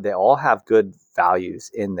sure that they all have good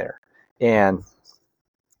values in there, and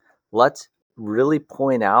let's really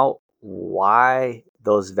point out why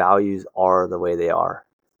those values are the way they are.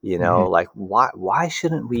 You know, Mm-hmm. like why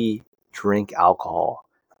shouldn't we drink alcohol?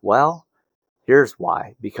 Well, here's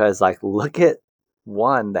why. Because like look at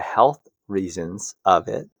one, the health reasons of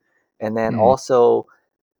it, and then Mm-hmm. also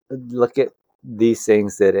look at these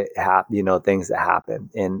things that you know, things that happen.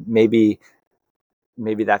 And maybe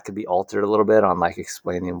that could be altered a little bit on like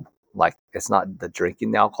explaining like it's not the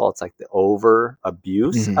drinking the alcohol, it's like the over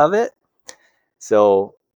abuse Mm-hmm. of it.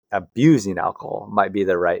 So abusing alcohol might be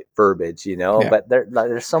the right verbiage, you know, Yeah. but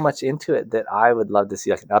there's so much into it that I would love to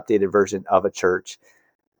see like an updated version of a church,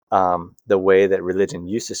 the way that religion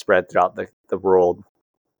used to spread throughout the world.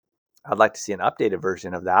 I'd like to see an updated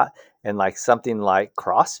version of that, and like something like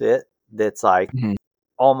CrossFit that's like Mm-hmm.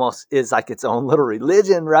 almost is like its own little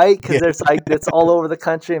religion, right? Because Yeah. there's like it's all over the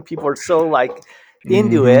country and people are so like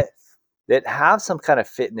into Mm-hmm. it, that have some kind of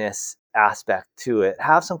fitness aspect to it,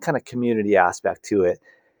 have some kind of community aspect to it.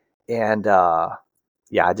 And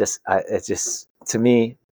yeah, it's just to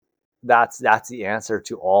me that's the answer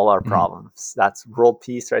to all our Mm-hmm. problems. That's world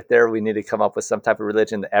peace right there. We need to come up with some type of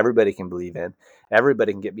religion that everybody can believe in,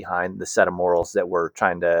 everybody can get behind the set of morals that we're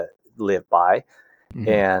trying to live by. Mm-hmm.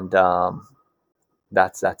 And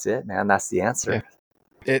that's it, man. That's the Yeah. answer.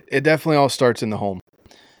 It definitely all starts in the home.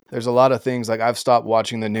 There's a lot of things like I've stopped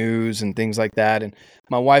watching the news and things like that. And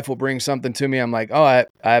my wife will bring something to me. I'm like, oh, I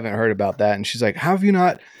haven't heard about that. And she's like, how have you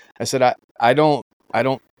not? I said, I don't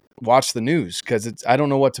watch the news because I don't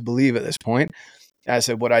know what to believe at this point. And I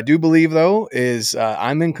said, what I do believe though is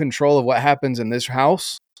I'm in control of what happens in this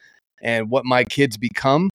house and what my kids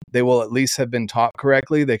become. They will at least have been taught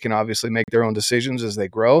correctly. They can obviously make their own decisions as they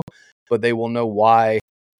grow, but they will know why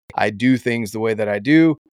I do things the way that I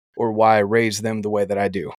do or why I raise them the way that I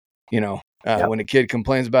do. You know, Yep. when a kid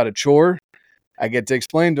complains about a chore, I get to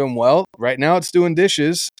explain to him, well, right now it's doing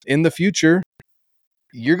dishes. In the future,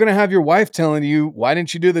 you're going to have your wife telling you, why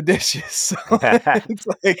didn't you do the dishes? So it's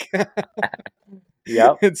like,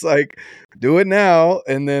 Yep. it's like, do it now.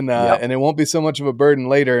 And then, Yep. and it won't be so much of a burden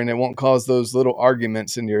later. And it won't cause those little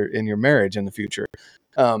arguments in your marriage in the future.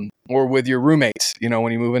 Or with your roommates, you know,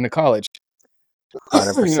 when you move into college, you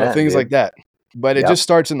know, 100%, things like dude. that. But it Yep. just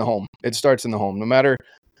starts in the home. It starts in the home, no matter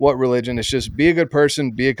what religion. It's just be a good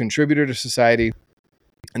person, be a contributor to society.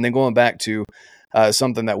 And then going back to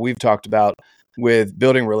something that we've talked about with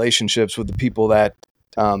building relationships with the people that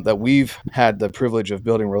we've had the privilege of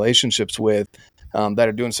building relationships with, that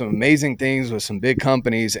are doing some amazing things with some big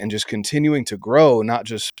companies and just continuing to grow, not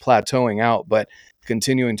just plateauing out, but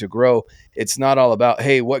continuing to grow. It's not all about,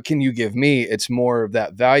 hey, what can you give me? It's more of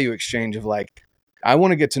that value exchange of like, I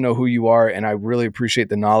want to get to know who you are, and I really appreciate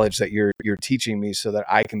the knowledge that you're teaching me so that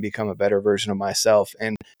I can become a better version of myself.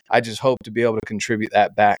 And I just hope to be able to contribute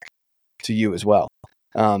that back to you as well.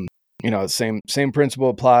 Um, you know, same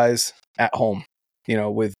principle applies at home. You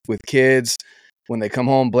know, with kids, when they come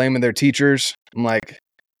home blaming their teachers, I'm like,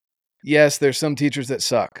 yes, there's some teachers that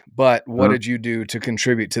suck, but what Mm. did you do to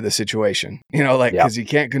contribute to the situation? You know, like, Yep. because you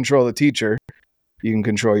can't control the teacher, you can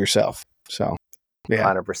control yourself. So, yeah.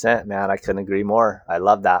 100%, man. I couldn't agree more. I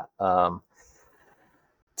love that.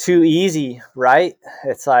 Too easy, right?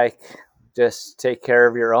 It's like just take care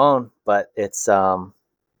of your own, but it's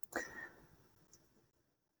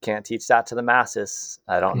can't teach that to the masses.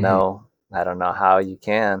 I don't Mm-hmm. know. I don't know how you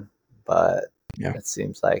can, but Yeah. it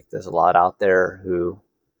seems like there's a lot out there who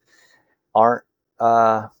aren't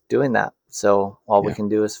doing that. So all we Yeah. can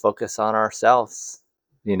do is focus on ourselves,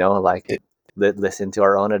 you know, like It, listen to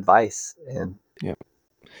our own advice. And yeah.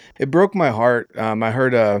 It broke my heart. I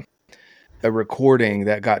heard a recording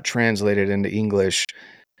that got translated into English.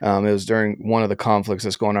 It was during one of the conflicts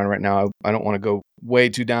that's going on right now. I don't want to go way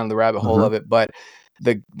too down the rabbit hole Mm-hmm. of it. But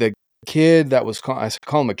the kid that was I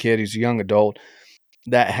call him a kid, he's a young adult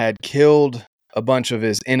that had killed a bunch of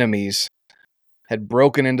his enemies, had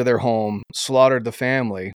broken into their home, slaughtered the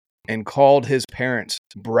family, and called his parents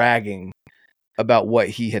bragging about what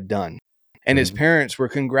he had done. And his Mm-hmm. parents were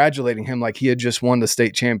congratulating him like he had just won the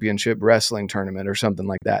state championship wrestling tournament or something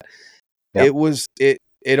like that. Yep.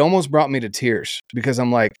 It almost brought me to tears, because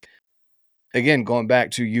I'm like, again, going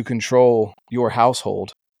back to, you control your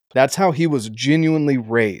household. That's how he was genuinely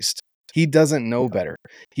raised. He doesn't know better.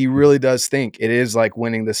 He really does think it is like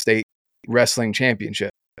winning the state wrestling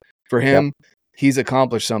championship. For Yep. him, he's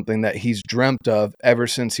accomplished something that he's dreamt of ever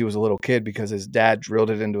since he was a little kid, because his dad drilled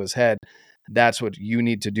it into his head. That's what you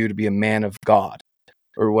need to do to be a man of God,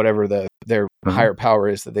 or whatever their Mm-hmm. higher power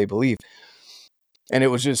is that they believe. And it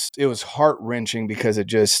was heart-wrenching, because it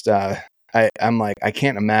just I'm like, I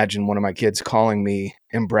can't imagine one of my kids calling me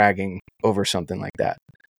and bragging over something like that.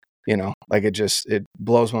 Like, it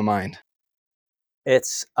blows my mind.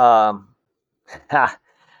 It's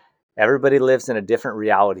everybody lives in a different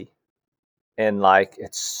reality, and like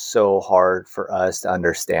it's so hard for us to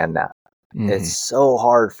understand that. It's Mm-hmm. so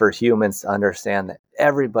hard for humans to understand that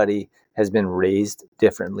everybody has been raised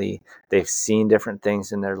differently. They've seen different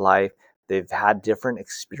things in their life. They've had different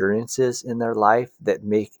experiences in their life that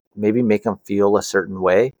maybe make them feel a certain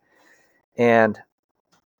way. And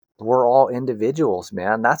we're all individuals,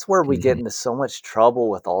 man. That's where we get Mm-hmm. into so much trouble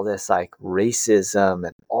with all this like racism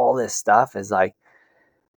and all this stuff, is like,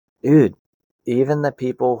 dude, even the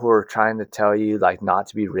people who are trying to tell you like not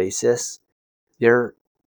to be racist, you're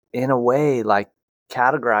in a way like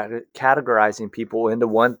categorizing people into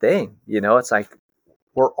one thing. It's like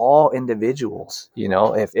we're all individuals.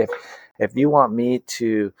 If you want me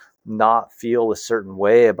to not feel a certain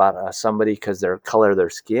way about somebody because their color of their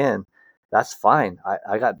skin, that's fine.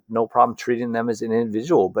 I got no problem treating them as an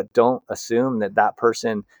individual, but don't assume that that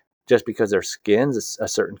person, just because their skin's a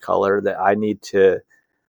certain color, that I need to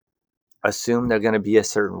assume they're going to be a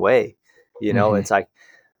certain way. Mm-hmm. It's like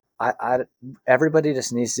I everybody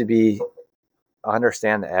just needs to be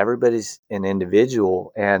understand that everybody's an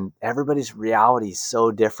individual and everybody's reality is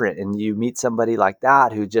so different. And you meet somebody like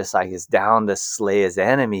that who just like is down to slay his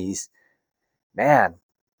enemies, man.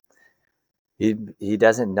 He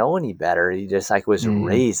doesn't know any better. He just like was Mm-hmm.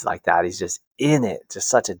 raised like that. He's just in it, just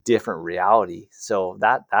such a different reality. So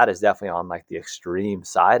that is definitely on like the extreme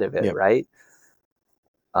side of it, Yep. right?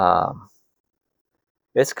 Um,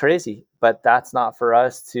 it's crazy, but that's not for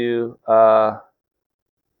us to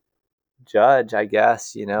judge, I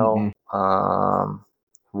guess, Mm-hmm.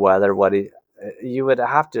 whether what he, you would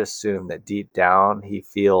have to assume that deep down he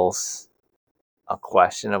feels a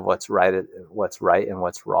question of what's right and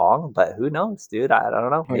what's wrong, but who knows, dude? I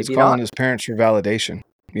don't know. Well, he's Maybe calling not. his parents for validation.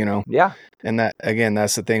 you know Yeah. and that, again,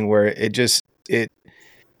 that's the thing where it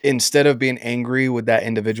instead of being angry with that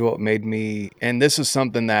individual, it made me, and this is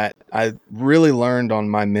something that I really learned on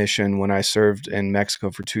my mission when I served in Mexico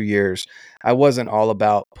for 2 years. I wasn't all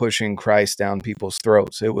about pushing Christ down people's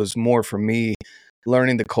throats. It was more for me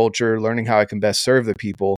learning the culture, learning how I can best serve the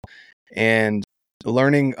people, and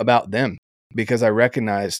learning about them, because I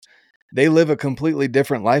recognized they live a completely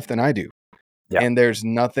different life than I do. Yeah. And there's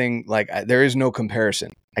nothing like, there is no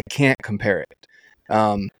comparison. I can't compare it.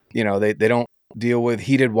 They don't deal with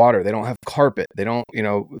heated water. They don't have carpet. They don't,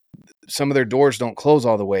 some of their doors don't close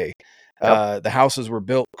all the way. Yep. The houses were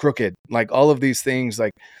built crooked. Like, all of these things,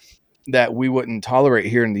 like, that we wouldn't tolerate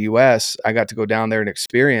here in the US, I got to go down there and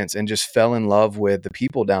experience, and just fell in love with the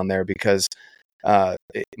people down there, because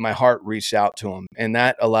my heart reached out to them, and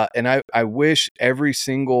that a lot. And I wish every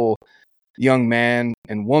single young man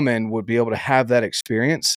and woman would be able to have that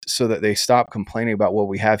experience, so that they stop complaining about what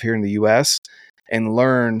we have here in the US and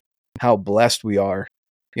learn how blessed we are.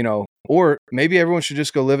 Or maybe everyone should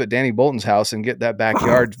just go live at Danny Bolton's house and get that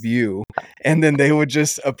backyard view, and then they would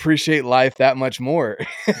just appreciate life that much more.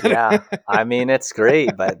 Yeah. I mean, it's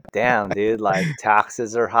great, but damn, dude, like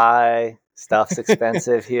taxes are high, stuff's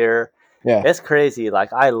expensive here. Yeah. It's crazy.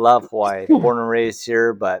 Like I love Hawaii, born and raised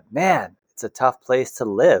here, but man, it's a tough place to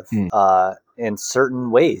live Mm, in certain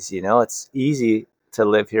ways. It's easy to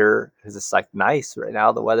live here because it's like nice right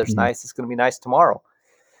now. The weather's mhm. nice. It's going to be nice tomorrow.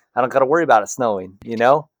 I don't got to worry about it snowing.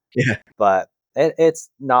 Yeah. But it's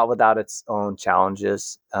not without its own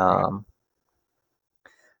challenges. Right.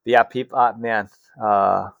 Yeah, people, man,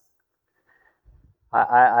 uh,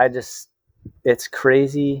 I just, it's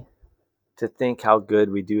crazy to think how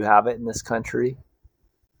good we do have it in this country.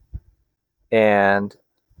 And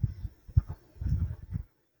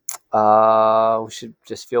we should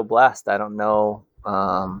just feel blessed. I don't know.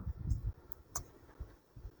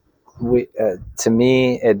 to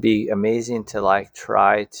me, it'd be amazing to like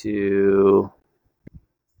try to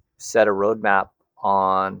set a roadmap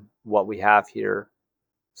on what we have here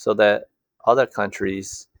so that other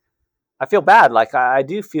countries, I feel bad. Like I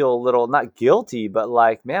do feel a little, not guilty, but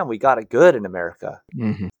like, man, we got it good in America.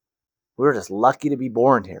 Mm-hmm. We were just lucky to be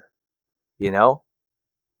born here, you know,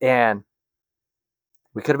 and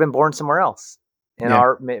we could have been born somewhere else. And Yeah.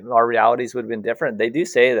 our realities would have been different. They do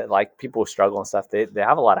say that like people who struggle and stuff, they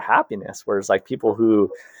have a lot of happiness. Whereas like people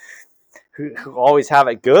who always have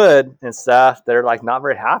it good and stuff, they're like not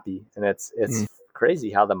very happy. And it's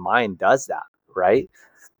crazy how the mind does that, right?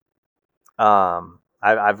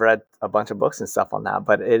 I've read a bunch of books and stuff on that,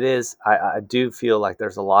 but it is, I do feel like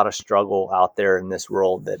there's a lot of struggle out there in this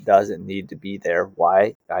world that doesn't need to be there.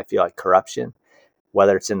 Why? I feel like corruption,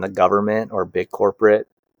 whether it's in the government or big corporate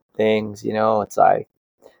things, it's like,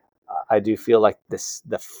 I do feel like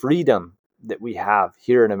the freedom that we have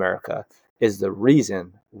here in America is the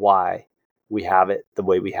reason why we have it the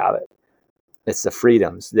way we have it. It's the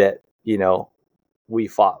freedoms that, we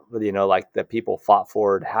fought, like the people fought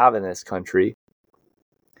for to have in this country.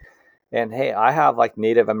 And hey, I have like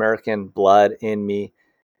Native American blood in me.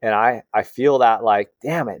 And I feel that like,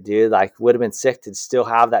 damn it, dude, like would have been sick to still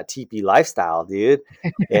have that teepee lifestyle, dude.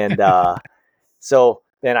 And so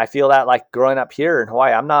then I feel that like growing up here in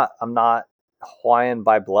Hawaii, I'm not Hawaiian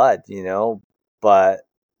by blood, but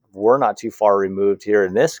we're not too far removed here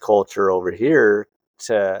in this culture over here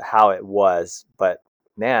to how it was. But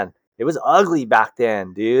man, it was ugly back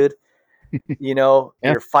then, dude. Yeah.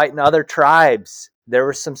 You're fighting other tribes. There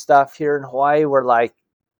was some stuff here in Hawaii where like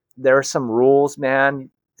there were some rules, man,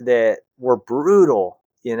 that were brutal,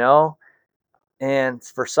 and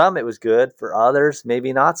for some it was good, for others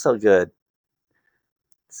maybe not so good.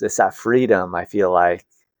 It's just that freedom, I feel like,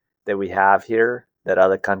 that we have here that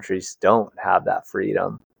other countries don't have that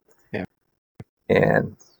freedom. Yeah.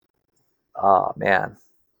 And oh man,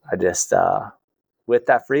 I just with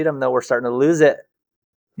that freedom though, we're starting to lose it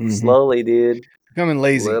slowly, dude. Becoming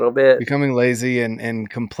lazy, Little bit. becoming lazy and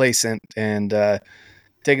complacent and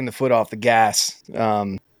taking the foot off the gas.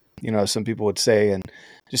 Some people would say, and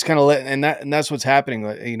just kind of and that's what's happening.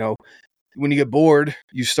 When you get bored,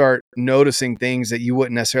 you start noticing things that you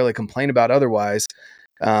wouldn't necessarily complain about otherwise.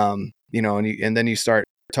 And then you start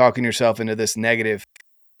talking yourself into this negative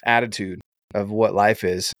attitude of what life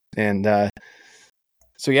is. And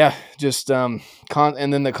so yeah, just and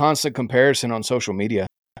then the constant comparison on social media,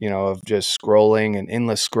 of just scrolling and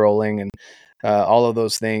endless scrolling and all of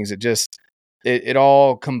those things. It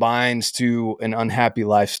all combines to an unhappy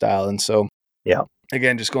lifestyle. And so, Yeah.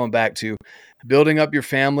 again, just going back to building up your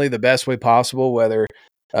family the best way possible, whether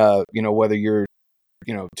you're,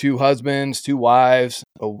 two husbands, two wives,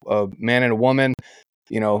 a man and a woman,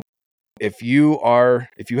 if you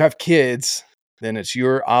have kids, then it's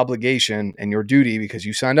your obligation and your duty, because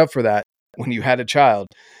you signed up for that when you had a child,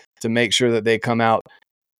 to make sure that they come out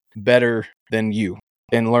better than you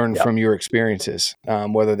and learn from your experiences.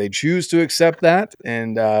 Whether they choose to accept that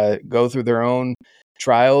and go through their own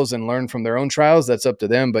trials and learn from their own trials, that's up to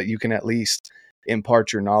them, but you can at least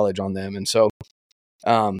impart your knowledge on them. And so,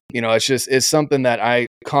 it's something that I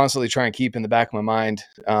constantly try and keep in the back of my mind.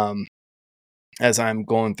 As I'm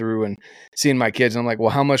going through and seeing my kids, I'm like, well,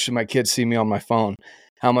 how much do my kids see me on my phone?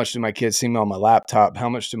 How much do my kids see me on my laptop? How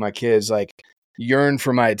much do my kids like yearn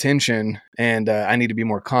for my attention? And I need to be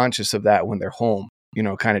more conscious of that when they're home,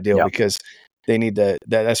 kind of deal, because they need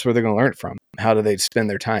that's where they're going to learn it from. How do they spend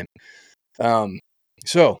their time?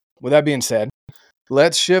 So with that being said,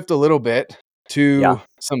 let's shift a little bit to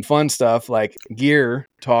some fun stuff like gear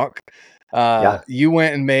talk. You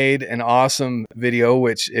went and made an awesome video,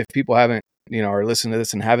 which if people haven't, or listen to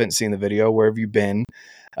this and haven't seen the video, where have you been?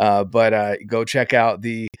 But go check out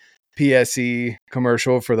the PSE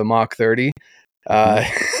commercial for the Mach 30.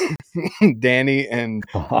 Danny and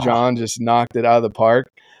John just knocked it out of the park.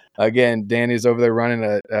 Again, Danny's over there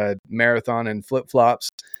running a marathon in flip-flops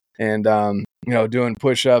and, doing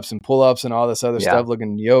push-ups and pull-ups and all this other stuff,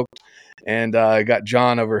 looking yoked. And got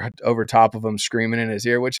John over top of him screaming in his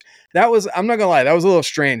ear, which I'm not gonna lie, that was a little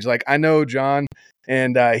strange. Like, I know John,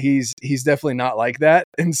 and he's definitely not like that.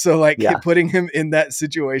 And so like putting him in that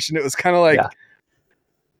situation, it was kind of like,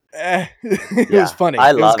 it was funny.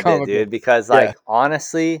 I It was loved it, comical. dude, because like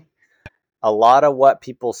honestly, a lot of what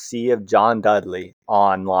people see of John Dudley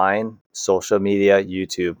online, social media,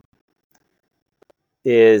 YouTube,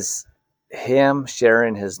 is him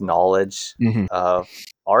sharing his knowledge of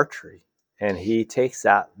archery. And he takes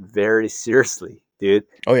that very seriously, dude.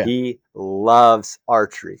 Oh yeah. He loves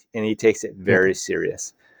archery and he takes it very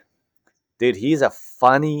serious. Dude, he's a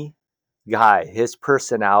funny guy. His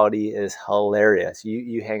personality is hilarious.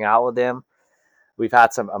 You hang out with him. We've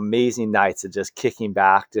had some amazing nights of just kicking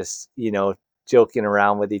back, just, joking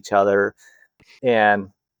around with each other.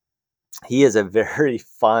 And he is a very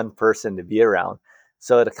fun person to be around.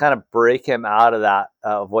 So to kind of break him out of that,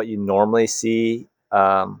 of what you normally see,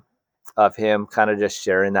 of him kind of just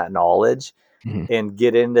sharing that knowledge Mhm. and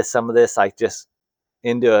get into some of this, like just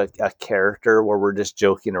into a character where we're just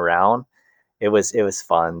joking around. It was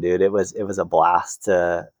fun, dude. It was a blast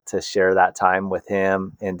to share that time with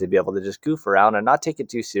him and to be able to just goof around and not take it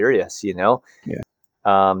too serious. Yeah.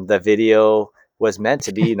 The video was meant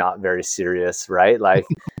to be not very serious, right? Like,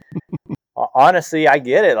 honestly, I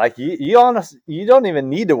get it. Like, you don't even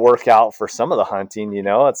need to work out for some of the hunting.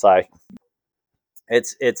 It's like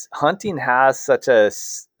it's hunting has such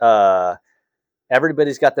a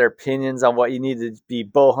everybody's got their opinions on what you need to be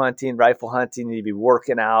bow hunting, rifle hunting. You need to be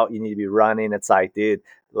working out. You need to be running. It's like, dude,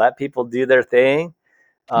 let people do their thing.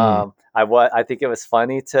 Mm. I think it was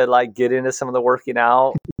funny to like get into some of the working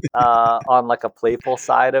out on like a playful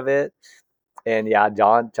side of it. And yeah,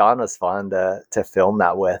 John was fun to film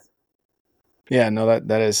that with. Yeah, no,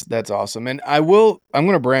 that's awesome. And I'm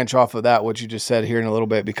going to branch off of that, what you just said here in a little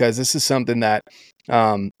bit, because this is something that,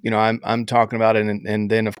 I'm talking about.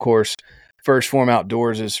 And then of course, First Form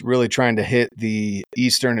Outdoors is really trying to hit the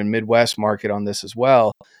Eastern and Midwest market on this as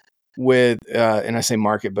well with, and I say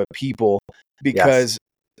market, but people, Yes,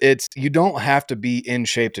 because you don't have to be in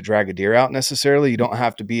shape to drag a deer out necessarily. You don't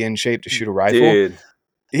have to be in shape to shoot a rifle. dude,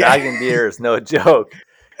 Yeah. dragging deer is no joke.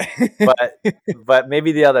 But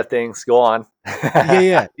maybe the other things go on.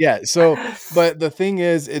 Yeah. So, but the thing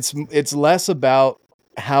is, it's less about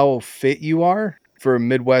how fit you are for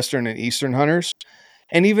Midwestern and Eastern hunters.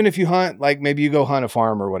 And even if you hunt, like maybe you go hunt a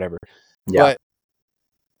farm or whatever, Yeah, but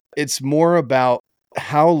it's more about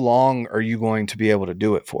how long are you going to be able to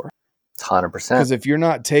do it for? 100%. Because if you're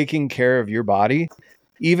not taking care of your body,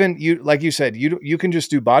 even you, like you said, you can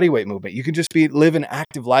just do body weight movement. You can just live an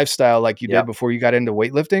active lifestyle like you did Yep. before you got into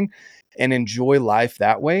weightlifting, and enjoy life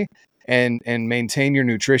that way, and maintain your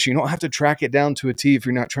nutrition. You don't have to track it down to a T if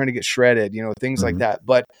you're not trying to get shredded, things like Mm-hmm. that.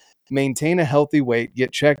 But maintain a healthy weight,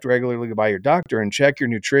 get checked regularly by your doctor, and check your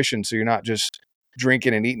nutrition so you're not just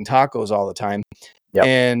drinking and eating tacos all the time. Yep.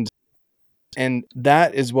 And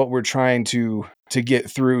that is what we're trying to get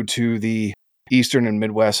through to the Eastern and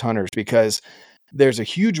Midwest hunters, because there's a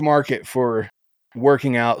huge market for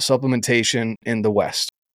working out supplementation in the West.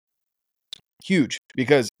 Huge,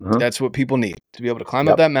 because Mm-hmm. that's what people need to be able to climb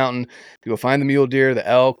up Yep. that mountain, to go find the mule deer, the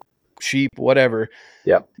elk, sheep, whatever.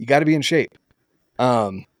 Yep. You got to be in shape.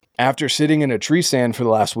 After sitting in a tree stand for the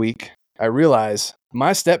last week, I realized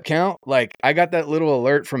my step count, like I got that little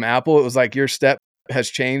alert from Apple. It was like, your step has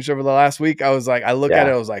changed over the last week. I was like, I look at it,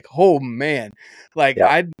 Yeah. I was like, oh man, like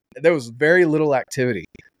Yep. there was very little activity.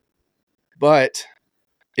 But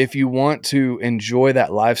if you want to enjoy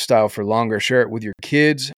that lifestyle for longer, share it with your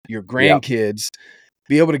kids, your Yep. grandkids,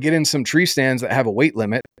 be able to get in some tree stands that have a weight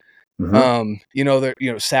limit.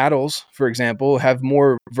 Mm-hmm. Saddles, for example, have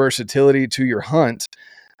more versatility to your hunt,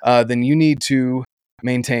 then you need to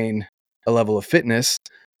maintain a level of fitness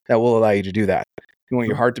that will allow you to do that. You want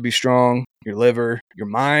your heart to be strong, your liver, your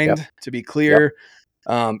Yep. mind to be Yep. clear.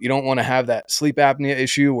 You don't want to have that sleep apnea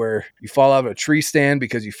issue where you fall out of a tree stand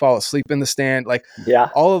because you fall asleep in the stand. Like, Yeah.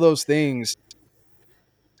 all of those things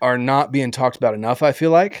are not being talked about enough, I feel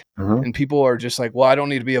like. Mm-hmm. And people are just like, well, I don't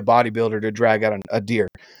need to be a bodybuilder to drag out a deer.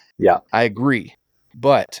 Yeah. I agree.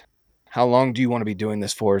 But how long do you want to be doing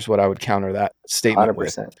this for is what I would counter that statement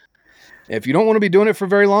with. 100%. If you don't want to be doing it for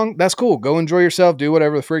very long, that's cool. Go enjoy yourself. Do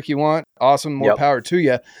whatever the freak you want. Awesome. More Yep. power to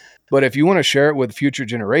you. But if you want to share it with future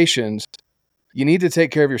generations, you need to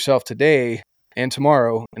take care of yourself today and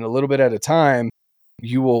tomorrow, and a little bit at a time,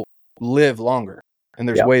 you will live longer. And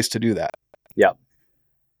there's Yep. ways to do that. Yep.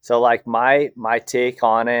 So like my take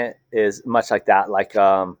on it is much like that. Like,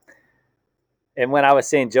 and when I was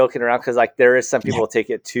saying joking around, because like there is some people take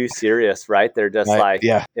it too serious, right? They're just Right. like,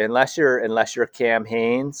 Yeah. unless you're Cam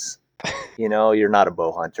Hanes, you're not a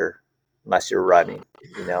bow hunter unless you're running,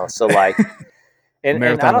 So like, and I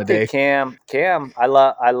Marathon a don't think day. Cam,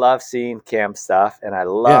 I love seeing Cam stuff, and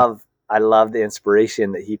Yeah. I love the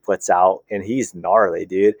inspiration that he puts out, and he's gnarly,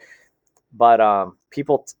 dude. But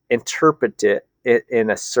people interpret it in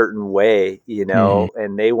a certain way, Mhm.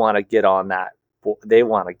 and they want to get on that. They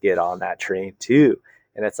want to get on that train too,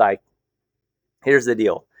 and it's like, here's the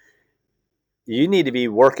deal: you need to be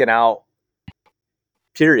working out,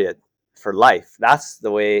 period, for life. That's the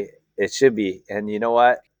way it should be. And you know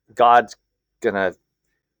what? God's gonna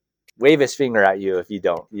wave his finger at you if you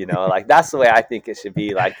don't. Like, that's the way I think it should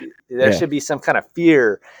be. Like, there Yeah. should be some kind of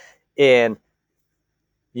fear And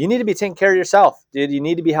you need to be taking care of yourself, dude. You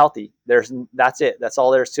need to be healthy. That's it. That's all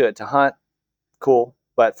there is to it. To hunt, cool,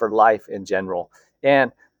 but for life in general.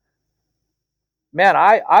 And man,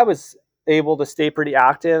 I was able to stay pretty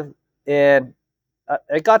active, and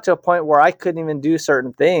it got to a point where I couldn't even do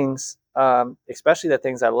certain things, especially the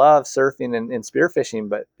things I love, surfing and spearfishing.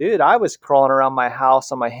 But dude, I was crawling around my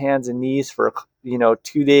house on my hands and knees for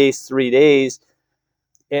 2 days, 3 days,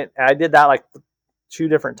 and I did that like 2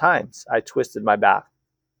 different times. I twisted my back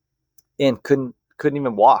and couldn't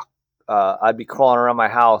even walk. I'd be crawling around my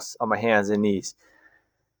house on my hands and knees.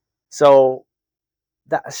 So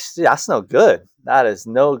that's no good. That is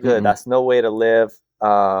no good. Mm-mm. That's no way to live.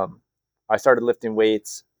 I started lifting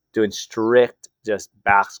weights, doing strict just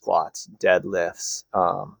back squats, deadlifts,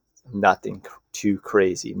 nothing too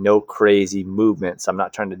crazy, no crazy movements. I'm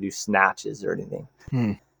not trying to do snatches or anything.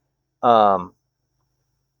 Mm.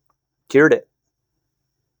 Cured it.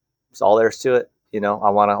 That's all there's to it. I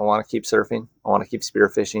want to keep surfing. I want to keep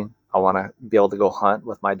spearfishing. I want to be able to go hunt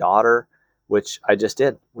with my daughter, which I just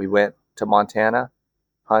did. We went to Montana,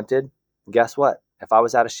 hunted. Guess what? If I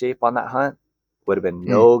was out of shape on that hunt, would have been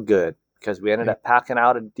no good, because we ended up packing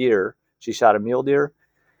out a deer. She shot a mule deer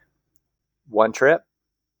one trip.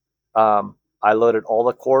 I loaded all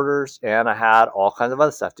the quarters, and I had all kinds of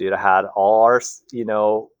other stuff, dude. I had all our,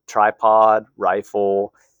 tripod,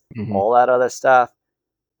 rifle, all that other stuff.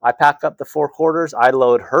 I pack up the 4 quarters. I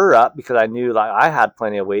load her up because I knew like I had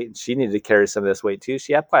plenty of weight and she needed to carry some of this weight too.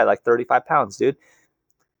 She had probably like 35 pounds, dude.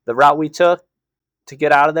 The route we took to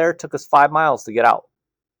get out of there took us 5 miles to get out.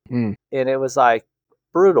 And it was like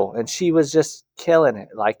brutal. And she was just killing it.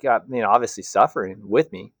 Like, obviously suffering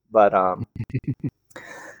with me, but, and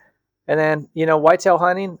then, whitetail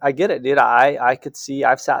hunting, I get it, dude. I could see,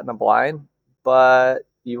 I've sat in the blind, but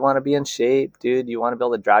you want to be in shape, dude. You want to be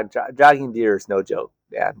able to dragging deer is no joke,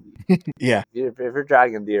 man. Yeah. If you're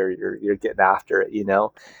dragging deer, you're getting after it,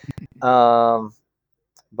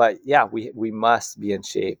 But yeah, we must be in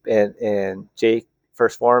shape. And Jake,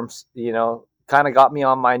 First Forms, kind of got me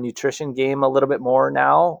on my nutrition game a little bit more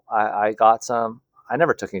now. I got some. I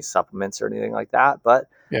never took any supplements or anything like that, but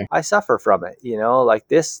I suffer from it. Like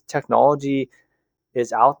this technology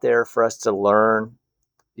is out there for us to learn,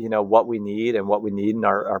 what we need and what we need in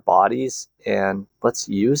our bodies, and let's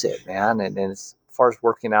use it, man. And as far as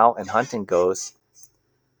working out and hunting goes,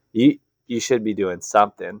 you should be doing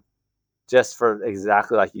something just for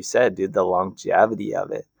exactly like you said, dude, the longevity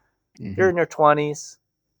of it. You're in your 20s,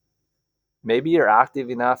 maybe you're active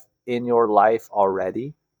enough in your life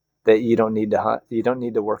already that you don't need to hunt, you don't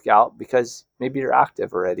need to work out, because maybe you're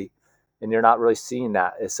active already and you're not really seeing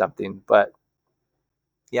that as something. But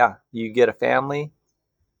yeah, you get a family,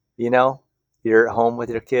 you're at home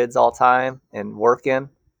with your kids all the time and working.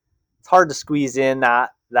 It's hard to squeeze in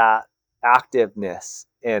that activeness,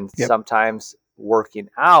 and sometimes working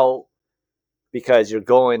out, because you're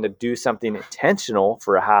going to do something intentional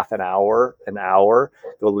for a half an hour,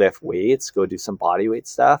 go lift weights, go do some body weight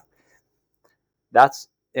stuff. That's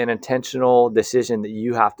an intentional decision that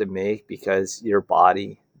you have to make because your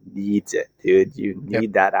body needs it, dude. You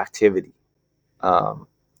need that activity.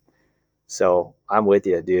 So I'm with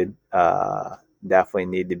you, dude. Definitely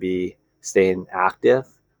need to be staying active,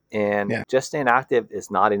 and just staying active is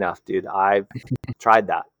not enough, dude. I've tried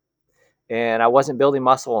that, and I wasn't building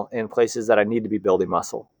muscle in places that I need to be building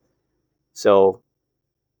muscle. So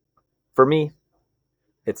for me,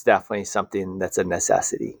 it's definitely something that's a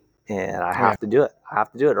necessity, and I have to do it. I have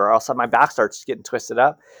to do it, or else my back starts getting twisted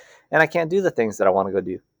up and I can't do the things that I want to go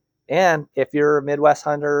do. And if you're a Midwest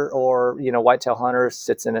hunter or, whitetail hunter,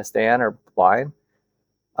 sits in a stand or blind,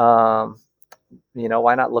 why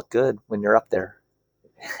not look good when you're up there?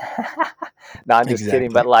 No, I'm just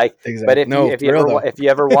kidding. But but if you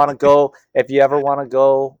ever want to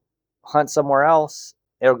go, hunt somewhere else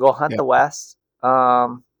or go hunt the West,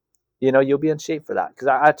 you'll be in shape for that.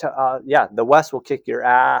 Because the West will kick your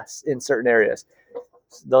ass in certain areas.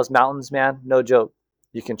 Those mountains, man, no joke.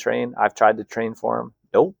 You can train. I've tried to train for them.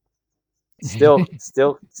 Nope. Still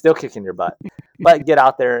kicking your butt. But get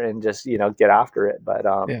out there and just get after it. But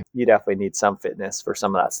you definitely need some fitness for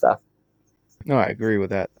some of that stuff. No, I agree with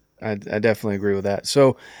that. I definitely agree with that.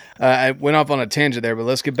 So I went off on a tangent there, but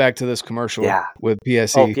let's get back to this commercial with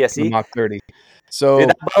PSE, the Mach 30. So dude,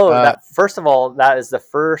 that bow, first of all, that is the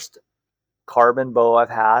first carbon bow I've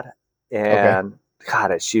had, and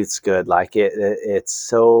God, it shoots good. Like it's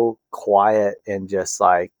so quiet and just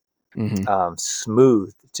like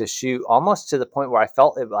smooth to shoot, almost to the point where I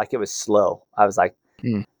felt like it was slow. I was like,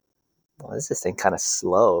 well, this thing kind of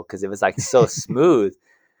slow, because it was like so smooth.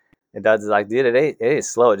 And Dud's like, dude, it ain't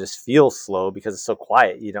slow. It just feels slow because it's so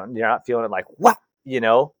quiet. You're not feeling it like, what,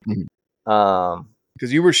 Um,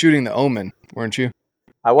 Because you were shooting the Omen, weren't you?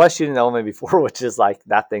 I was shooting the Omen before, which is like,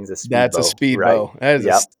 that thing's a That's a speedbow, speed right? bow. That is a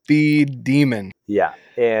Yep. speed demon. Yeah.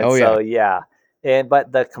 And Oh yeah. so, yeah.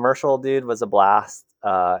 But the commercial, dude, was a blast.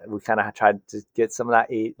 We kind of tried to get some of that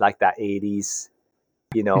that 80s,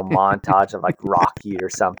 montage of like Rocky or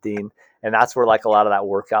something. And that's where like a lot of that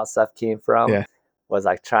workout stuff came from, Yeah. was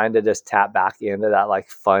like trying to just tap back into that like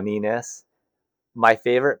funniness. My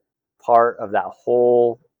favorite part of that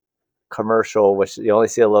whole commercial, which you only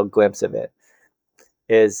see a little glimpse of it,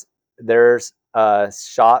 is there's a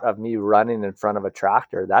shot of me running in front of a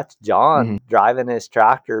tractor. That's John driving his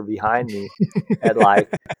tractor behind me at like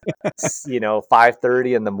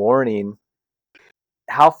 5:30 in the morning.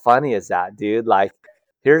 How funny is that, dude? Like,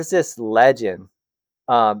 here's this legend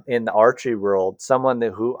in the archery world, someone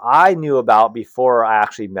who I knew about before I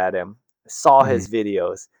actually met him, saw his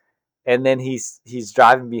videos, and then he's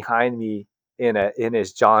driving behind me in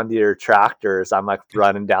his John Deere tractors. I'm like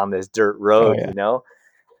running down this dirt Oh road, yeah.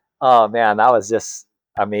 Oh man, that was just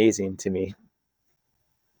amazing to me.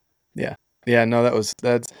 Yeah. Yeah, no, it was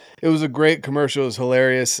a great commercial. It was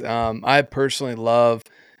hilarious. I personally love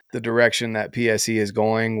the direction that PSE is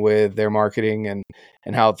going with their marketing and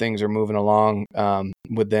how things are moving along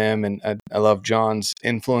with them. And I love John's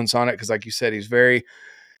influence on it because, like you said, he's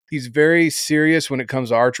very serious when it comes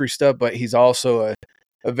to archery stuff, but he's also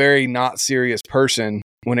a very not serious person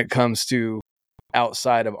when it comes to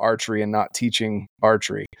outside of archery and not teaching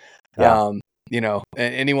archery. Yeah.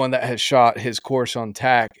 Anyone that has shot his course on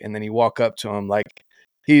tack and then you walk up to him, like,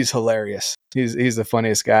 he's hilarious. He's the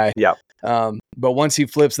funniest guy. Yeah. But once he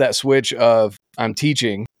flips that switch of I'm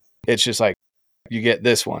teaching, it's just like, you get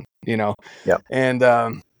this one, Yeah. And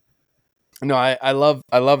no, I love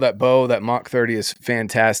that bow. That Mach 30 is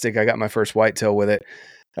fantastic. I got my first whitetail with it.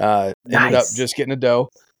 Ended up Nice. just getting a doe.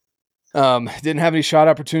 Didn't have any shot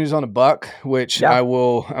opportunities on a buck, which Yeah. I'm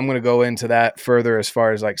going to go into that further as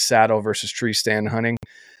far as like saddle versus tree stand hunting.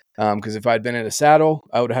 Because if I'd been in a saddle,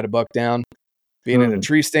 I would have had a buck down. Being in a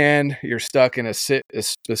tree stand, you're stuck in a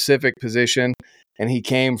specific position, and he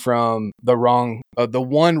came from the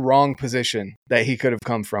one wrong position that he could have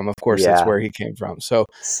come from. Of course, that's Yeah. where he came from. So,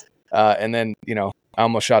 and then I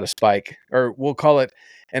almost shot a spike, or we'll call it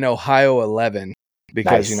an Ohio 11,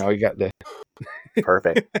 because Nice. you got the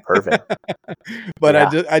Perfect. But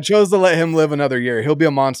Yeah. I chose to let him live another year. He'll be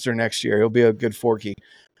a monster next year. He'll be a good Forky.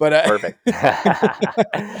 But Perfect.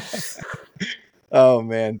 oh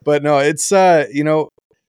man. But no, it's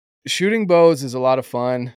shooting bows is a lot of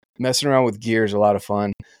fun. Messing around with gear is a lot of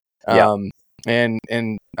fun. Yeah. And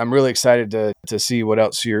I'm really excited to see what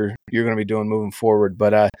else you're going to be doing moving forward.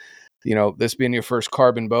 But this being your first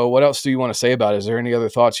carbon bow, what else do you want to say about it? Is there any other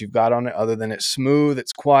thoughts you've got on it other than it's smooth,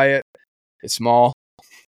 it's quiet, it's small?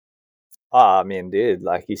 I mean, dude,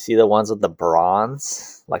 like, you see the ones with the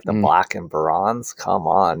bronze, like the black and bronze. Come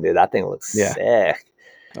on, dude, that thing looks Yeah. sick.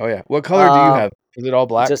 Oh yeah. What color do you have? Is it all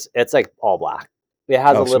black? It's like all black. It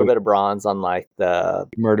has a Oh, little sweet. bit of bronze on like the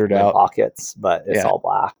Murdered limb out. pockets, but it's Yeah. all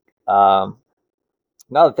black.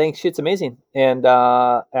 No, the thing shoots amazing, and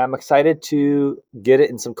I'm excited to get it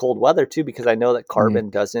in some cold weather too, because I know that carbon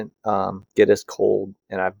doesn't get as cold,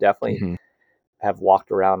 and I've definitely have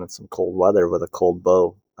walked around in some cold weather with a cold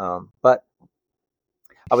bow. But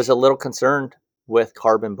I was a little concerned with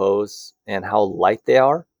carbon bows and how light they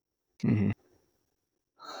are.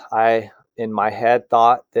 I, in my head,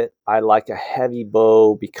 thought that I like a heavy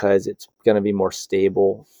bow because it's going to be more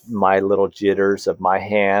stable. My little jitters of my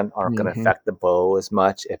hand aren't going to affect the bow as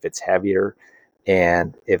much if it's heavier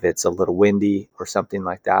and if it's a little windy or something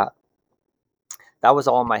like that. That was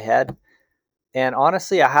all in my head. And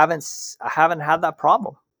honestly, I haven't had that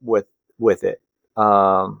problem with it.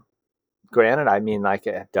 Granted, I mean, like,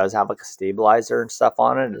 it does have like a stabilizer and stuff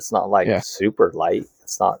on it. It's not like Yeah. super light.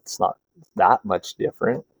 It's not that much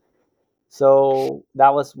different. So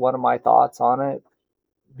that was one of my thoughts on it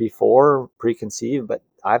before preconceived, but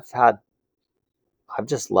I've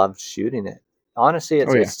just loved shooting it. Honestly,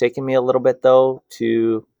 Oh yeah. it's taken me a little bit though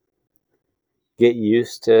to get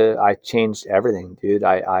used to. I changed everything, dude.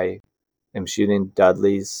 I am shooting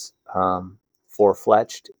Dudley's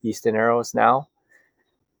 4-fletched Easton arrows now,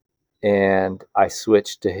 and I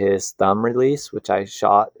switched to his thumb release, which I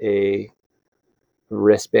shot a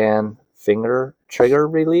wristband finger trigger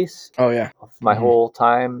release Oh yeah. my whole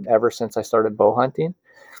time ever since I started bow hunting.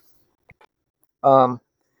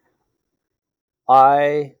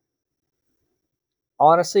 I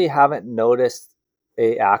honestly haven't noticed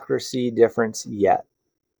a accuracy difference yet.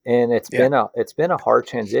 And it's Yeah. been a hard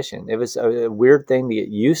transition. It was a weird thing to get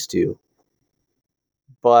used to,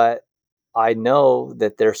 but I know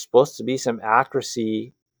that there's supposed to be some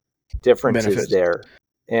accuracy differences Benefits. there,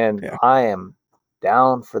 and Yeah. I am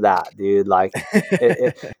down for that, dude. Like,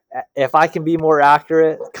 if I can be more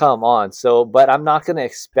accurate, come on. So, but I'm not going to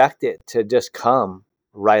expect it to just come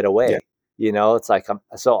right Yeah. away. It's like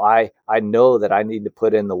I know that I need to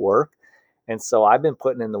put in the work, and so I've been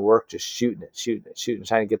putting in the work, just shooting,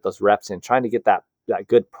 trying to get those reps in, trying to get that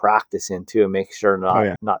good practice in too, and make sure Oh not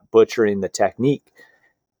yeah. not butchering the technique.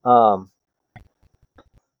 Um,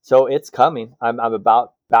 so it's coming. I'm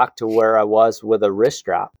about back to where I was with a wrist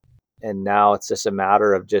strap, and now it's just a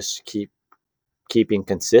matter of just keeping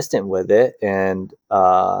consistent with it. And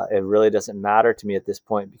it really doesn't matter to me at this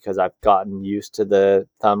point because I've gotten used to the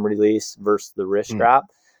thumb release versus the wrist Mm. strap.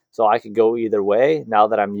 So I could go either way now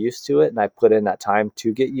that I'm used to it, and I put in that time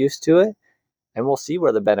to get used to it, and we'll see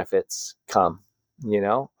where the benefits come.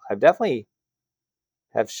 I've definitely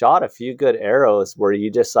have shot a few good arrows where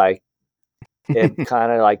you just like it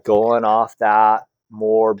kind of like going off that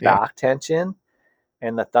more Yeah. back tension.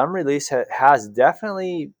 And the thumb release has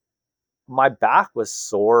definitely, my back was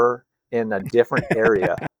sore in a different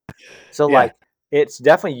area. So Yeah. like it's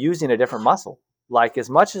definitely using a different muscle. Like as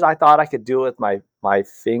much as I thought I could do it with my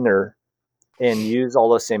finger and use all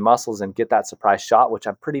those same muscles and get that surprise shot, which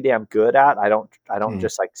I'm pretty damn good at. I don't Mm.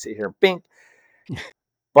 just like sit here and bink,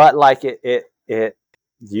 but like it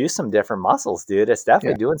use some different muscles, dude. It's Yeah.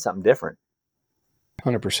 definitely doing something different.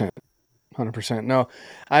 100%. 100%. No,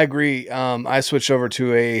 I agree. I switched over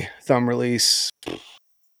to a thumb release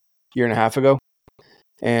year and a half ago,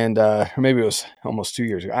 and or maybe it was almost 2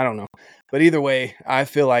 years ago. I don't know, but either way, I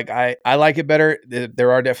feel like I like it better.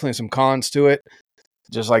 There are definitely some cons to it,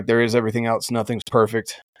 just like there is everything else. Nothing's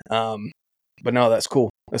perfect. But no, that's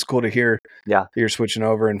cool. That's cool to hear. Yeah. You're switching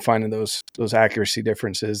over and finding those accuracy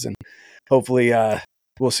differences, and hopefully,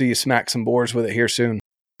 we'll see you smack some boars with it here soon.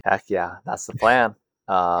 Heck yeah, that's the plan.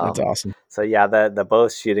 That's awesome. So yeah, the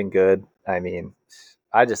bow's shooting good. I mean,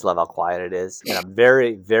 I just love how quiet it is, and I'm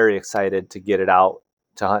very very excited to get it out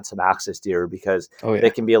to hunt some axis deer because Oh they yeah.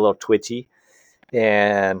 can be a little twitchy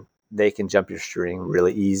and they can jump your string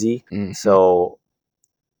really easy. Mm-hmm. So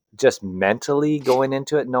just mentally going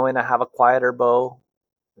into it, knowing I have a quieter bow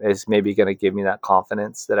is maybe going to give me that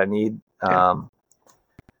confidence that I need. Yeah.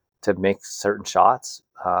 To make certain shots,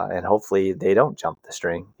 and hopefully they don't jump the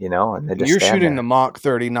string, and they just You're stand shooting the there. Mach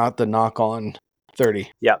 30, not the knock on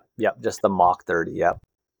 30. Yep, just the Mach 30. Yep,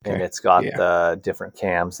 and Okay. it's got Yeah. the different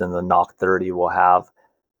cams than the Mach 30 will have.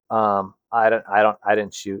 I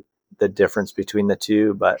didn't shoot the difference between the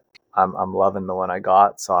two, but I'm loving the one I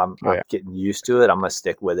got, so Oh I'm yeah. getting used to it. I'm gonna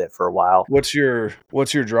stick with it for a while. What's your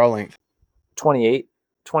draw length? 28,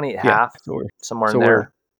 28 Yeah. half, So we're somewhere in so we're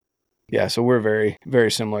there. yeah, so we're very,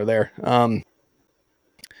 very similar there.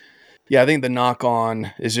 Yeah, I think the knock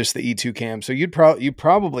on is just the E2 cam. So you'd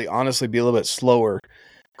probably honestly be a little bit slower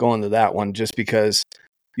going to that one just because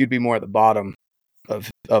you'd be more at the bottom of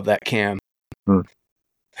that cam. Hmm.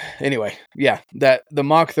 Anyway, yeah, that the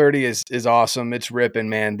Mach 30 is awesome. It's ripping,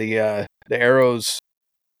 man. The arrows,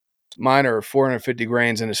 mine are 450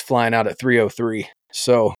 grains and it's flying out at 303.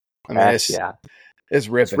 So I mean Heck it's yeah, it's it's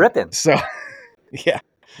ripping. ripping. So yeah,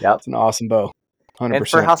 Yep, it's an awesome bow. and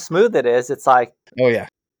for 100%. how smooth it is, it's like Oh yeah.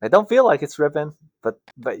 I don't feel like it's ripping, but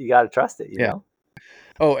you got to trust it, Yeah.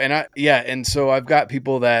 Oh, and so I've got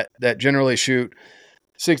people that generally shoot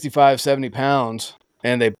 65, 70 pounds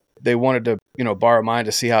and they wanted to, borrow mine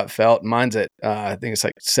to see how it felt. Mine's at I think it's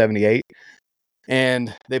like 78.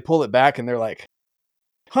 And they pull it back and they're like,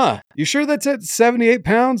 "Huh, you sure that's at 78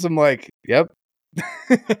 pounds?" I'm like, "Yep."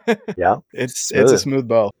 Yeah, It's a smooth, smooth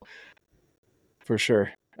bow for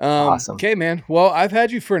sure. awesome. Okay, man. Well, I've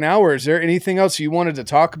had you for an hour. Is there anything else you wanted to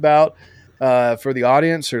talk about for the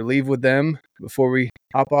audience or leave with them before we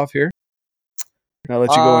hop off here? I'll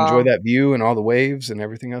let you go enjoy Um, that view and all the waves and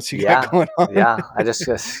everything else you got yeah, going on. yeah.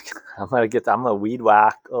 I'm gonna weed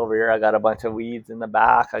whack over here. I got a bunch of weeds in the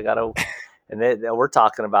back. We're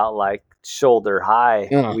talking about like shoulder high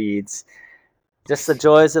Oh, weeds. Just the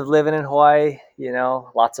joys of living in Hawaii.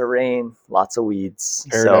 Lots of rain, lots of weeds.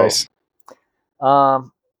 So, paradise.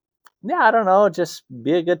 um, yeah, I don't know. Just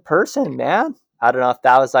be a good person, man. I don't know if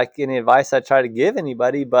that was like any advice I try to give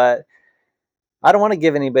anybody, but I don't want to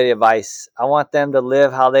give anybody advice. I want them to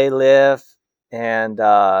live how they live and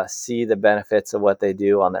see the benefits of what they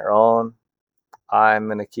do on their own. I'm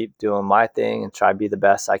going to keep doing my thing and try to be the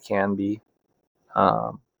best I can be.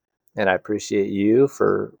 Um, And I appreciate you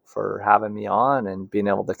for having me on and being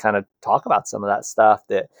able to kind of talk about some of that stuff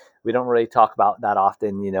that we don't really talk about that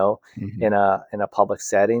often, Mhm. in a public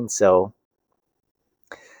setting. So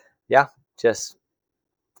yeah, just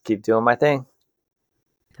keep doing my thing.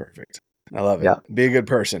 Perfect. I love it. Yeah. Be a good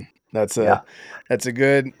person. That's Yeah. a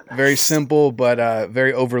good, very simple, but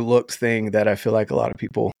very overlooked thing that I feel like a lot of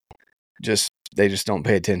people they just don't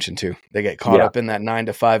pay attention to. They get caught Yeah. up in that 9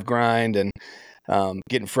 to 5 grind and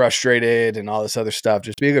getting frustrated and all this other stuff.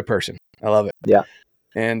 Just be a good person. I love it. Yeah.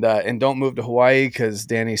 And don't move to Hawaii because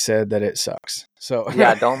Danny said that it sucks. So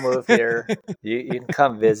Yeah. Don't move here. You can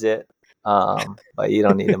come visit. But you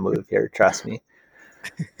don't need to move here. Trust me.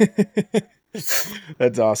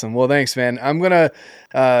 That's awesome. Well, thanks, man. I'm gonna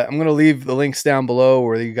leave the links down below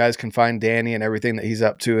where you guys can find Danny and everything that he's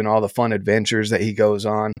up to and all the fun adventures that he goes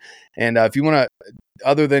on. And if you want to,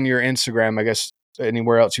 other than your Instagram, I guess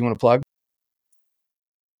anywhere else you want to plug.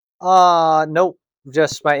 Nope.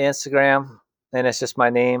 Just my Instagram, and it's just my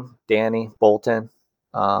name, Danny Bolton.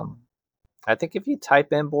 Um, I think if you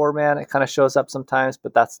type in Boarman, it kind of shows up sometimes,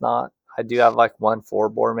 but that's not. I do have like one for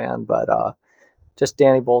Boarman, but just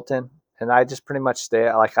Danny Bolton, and I just pretty much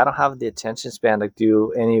stay. Like I don't have the attention span to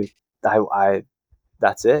do any. I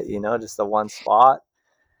that's it. Just the one spot.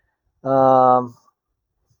 Um,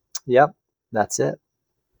 yep, that's it.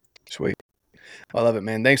 Sweet. I love it,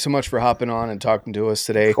 man. Thanks so much for hopping on and talking to us Of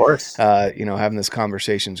today. course. Having this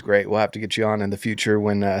conversation is great. We'll have to get you on in the future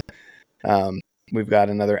when um, we've got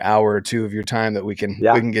another hour or two of your time that we can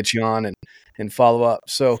Yeah. get you on and follow up.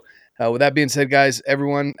 So with that being said, guys,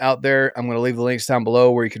 everyone out there, I'm going to leave the links down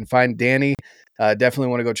below where you can find Danny. Definitely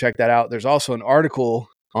want to go check that out. There's also an article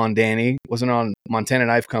on Danny. Wasn't on Montana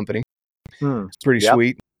Knife Company. It's pretty Yep.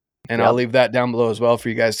 sweet. And I'll Yep. leave that down below as well for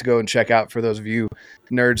you guys to go and check out for those of you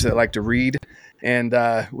nerds that like to read. And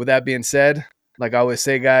with that being said, like I always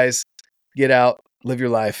say, guys, get out, live your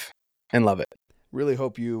life, and love it. Really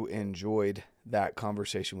hope you enjoyed that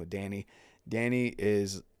conversation with Danny. Danny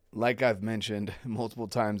is, like I've mentioned multiple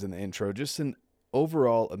times in the intro, just an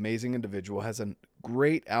overall amazing individual, has a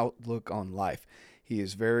great outlook on life. He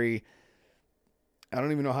is very, I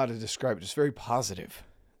don't even know how to describe it, just very positive,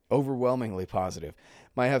 overwhelmingly positive.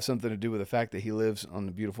 Might have something to do with the fact that he lives on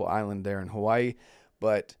the beautiful island there in Hawaii,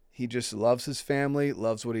 but he just loves his family,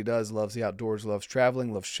 loves what he does, loves the outdoors, loves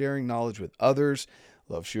traveling, loves sharing knowledge with others,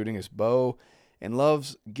 loves shooting his bow, and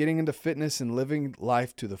loves getting into fitness and living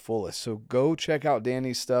life to the fullest. So go check out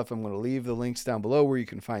Danny's stuff. I'm going to leave the links down below where you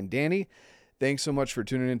can find Danny. Thanks so much for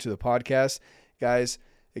tuning into the podcast. Guys,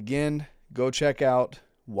 again, go check out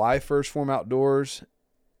Why First Form Outdoors.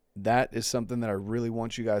 That is something that I really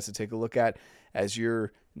want you guys to take a look at as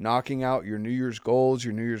you're knocking out your New Year's goals,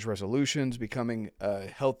 your New Year's resolutions, becoming a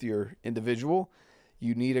healthier individual.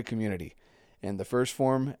 You need a community. And the First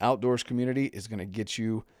Form Outdoors community is going to get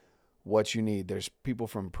you what you need. There's people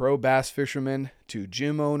from pro bass fishermen to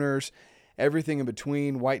gym owners, everything in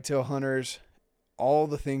between, whitetail hunters, all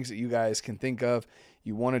the things that you guys can think of.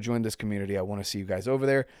 You want to join this community. I want to see you guys over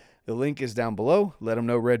there. The link is down below. Let them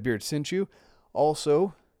know Redbeard sent you.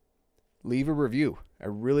 Also, leave a review. I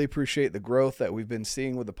really appreciate the growth that we've been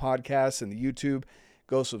seeing with the podcast and the YouTube.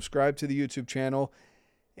 Go subscribe to the YouTube channel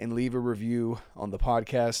and leave a review on the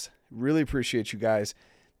podcast. Really appreciate you guys.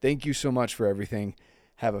 Thank you so much for everything.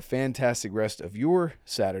 Have a fantastic rest of your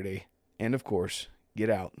Saturday. And of course, get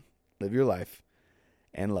out, live your life,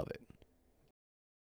 and love it.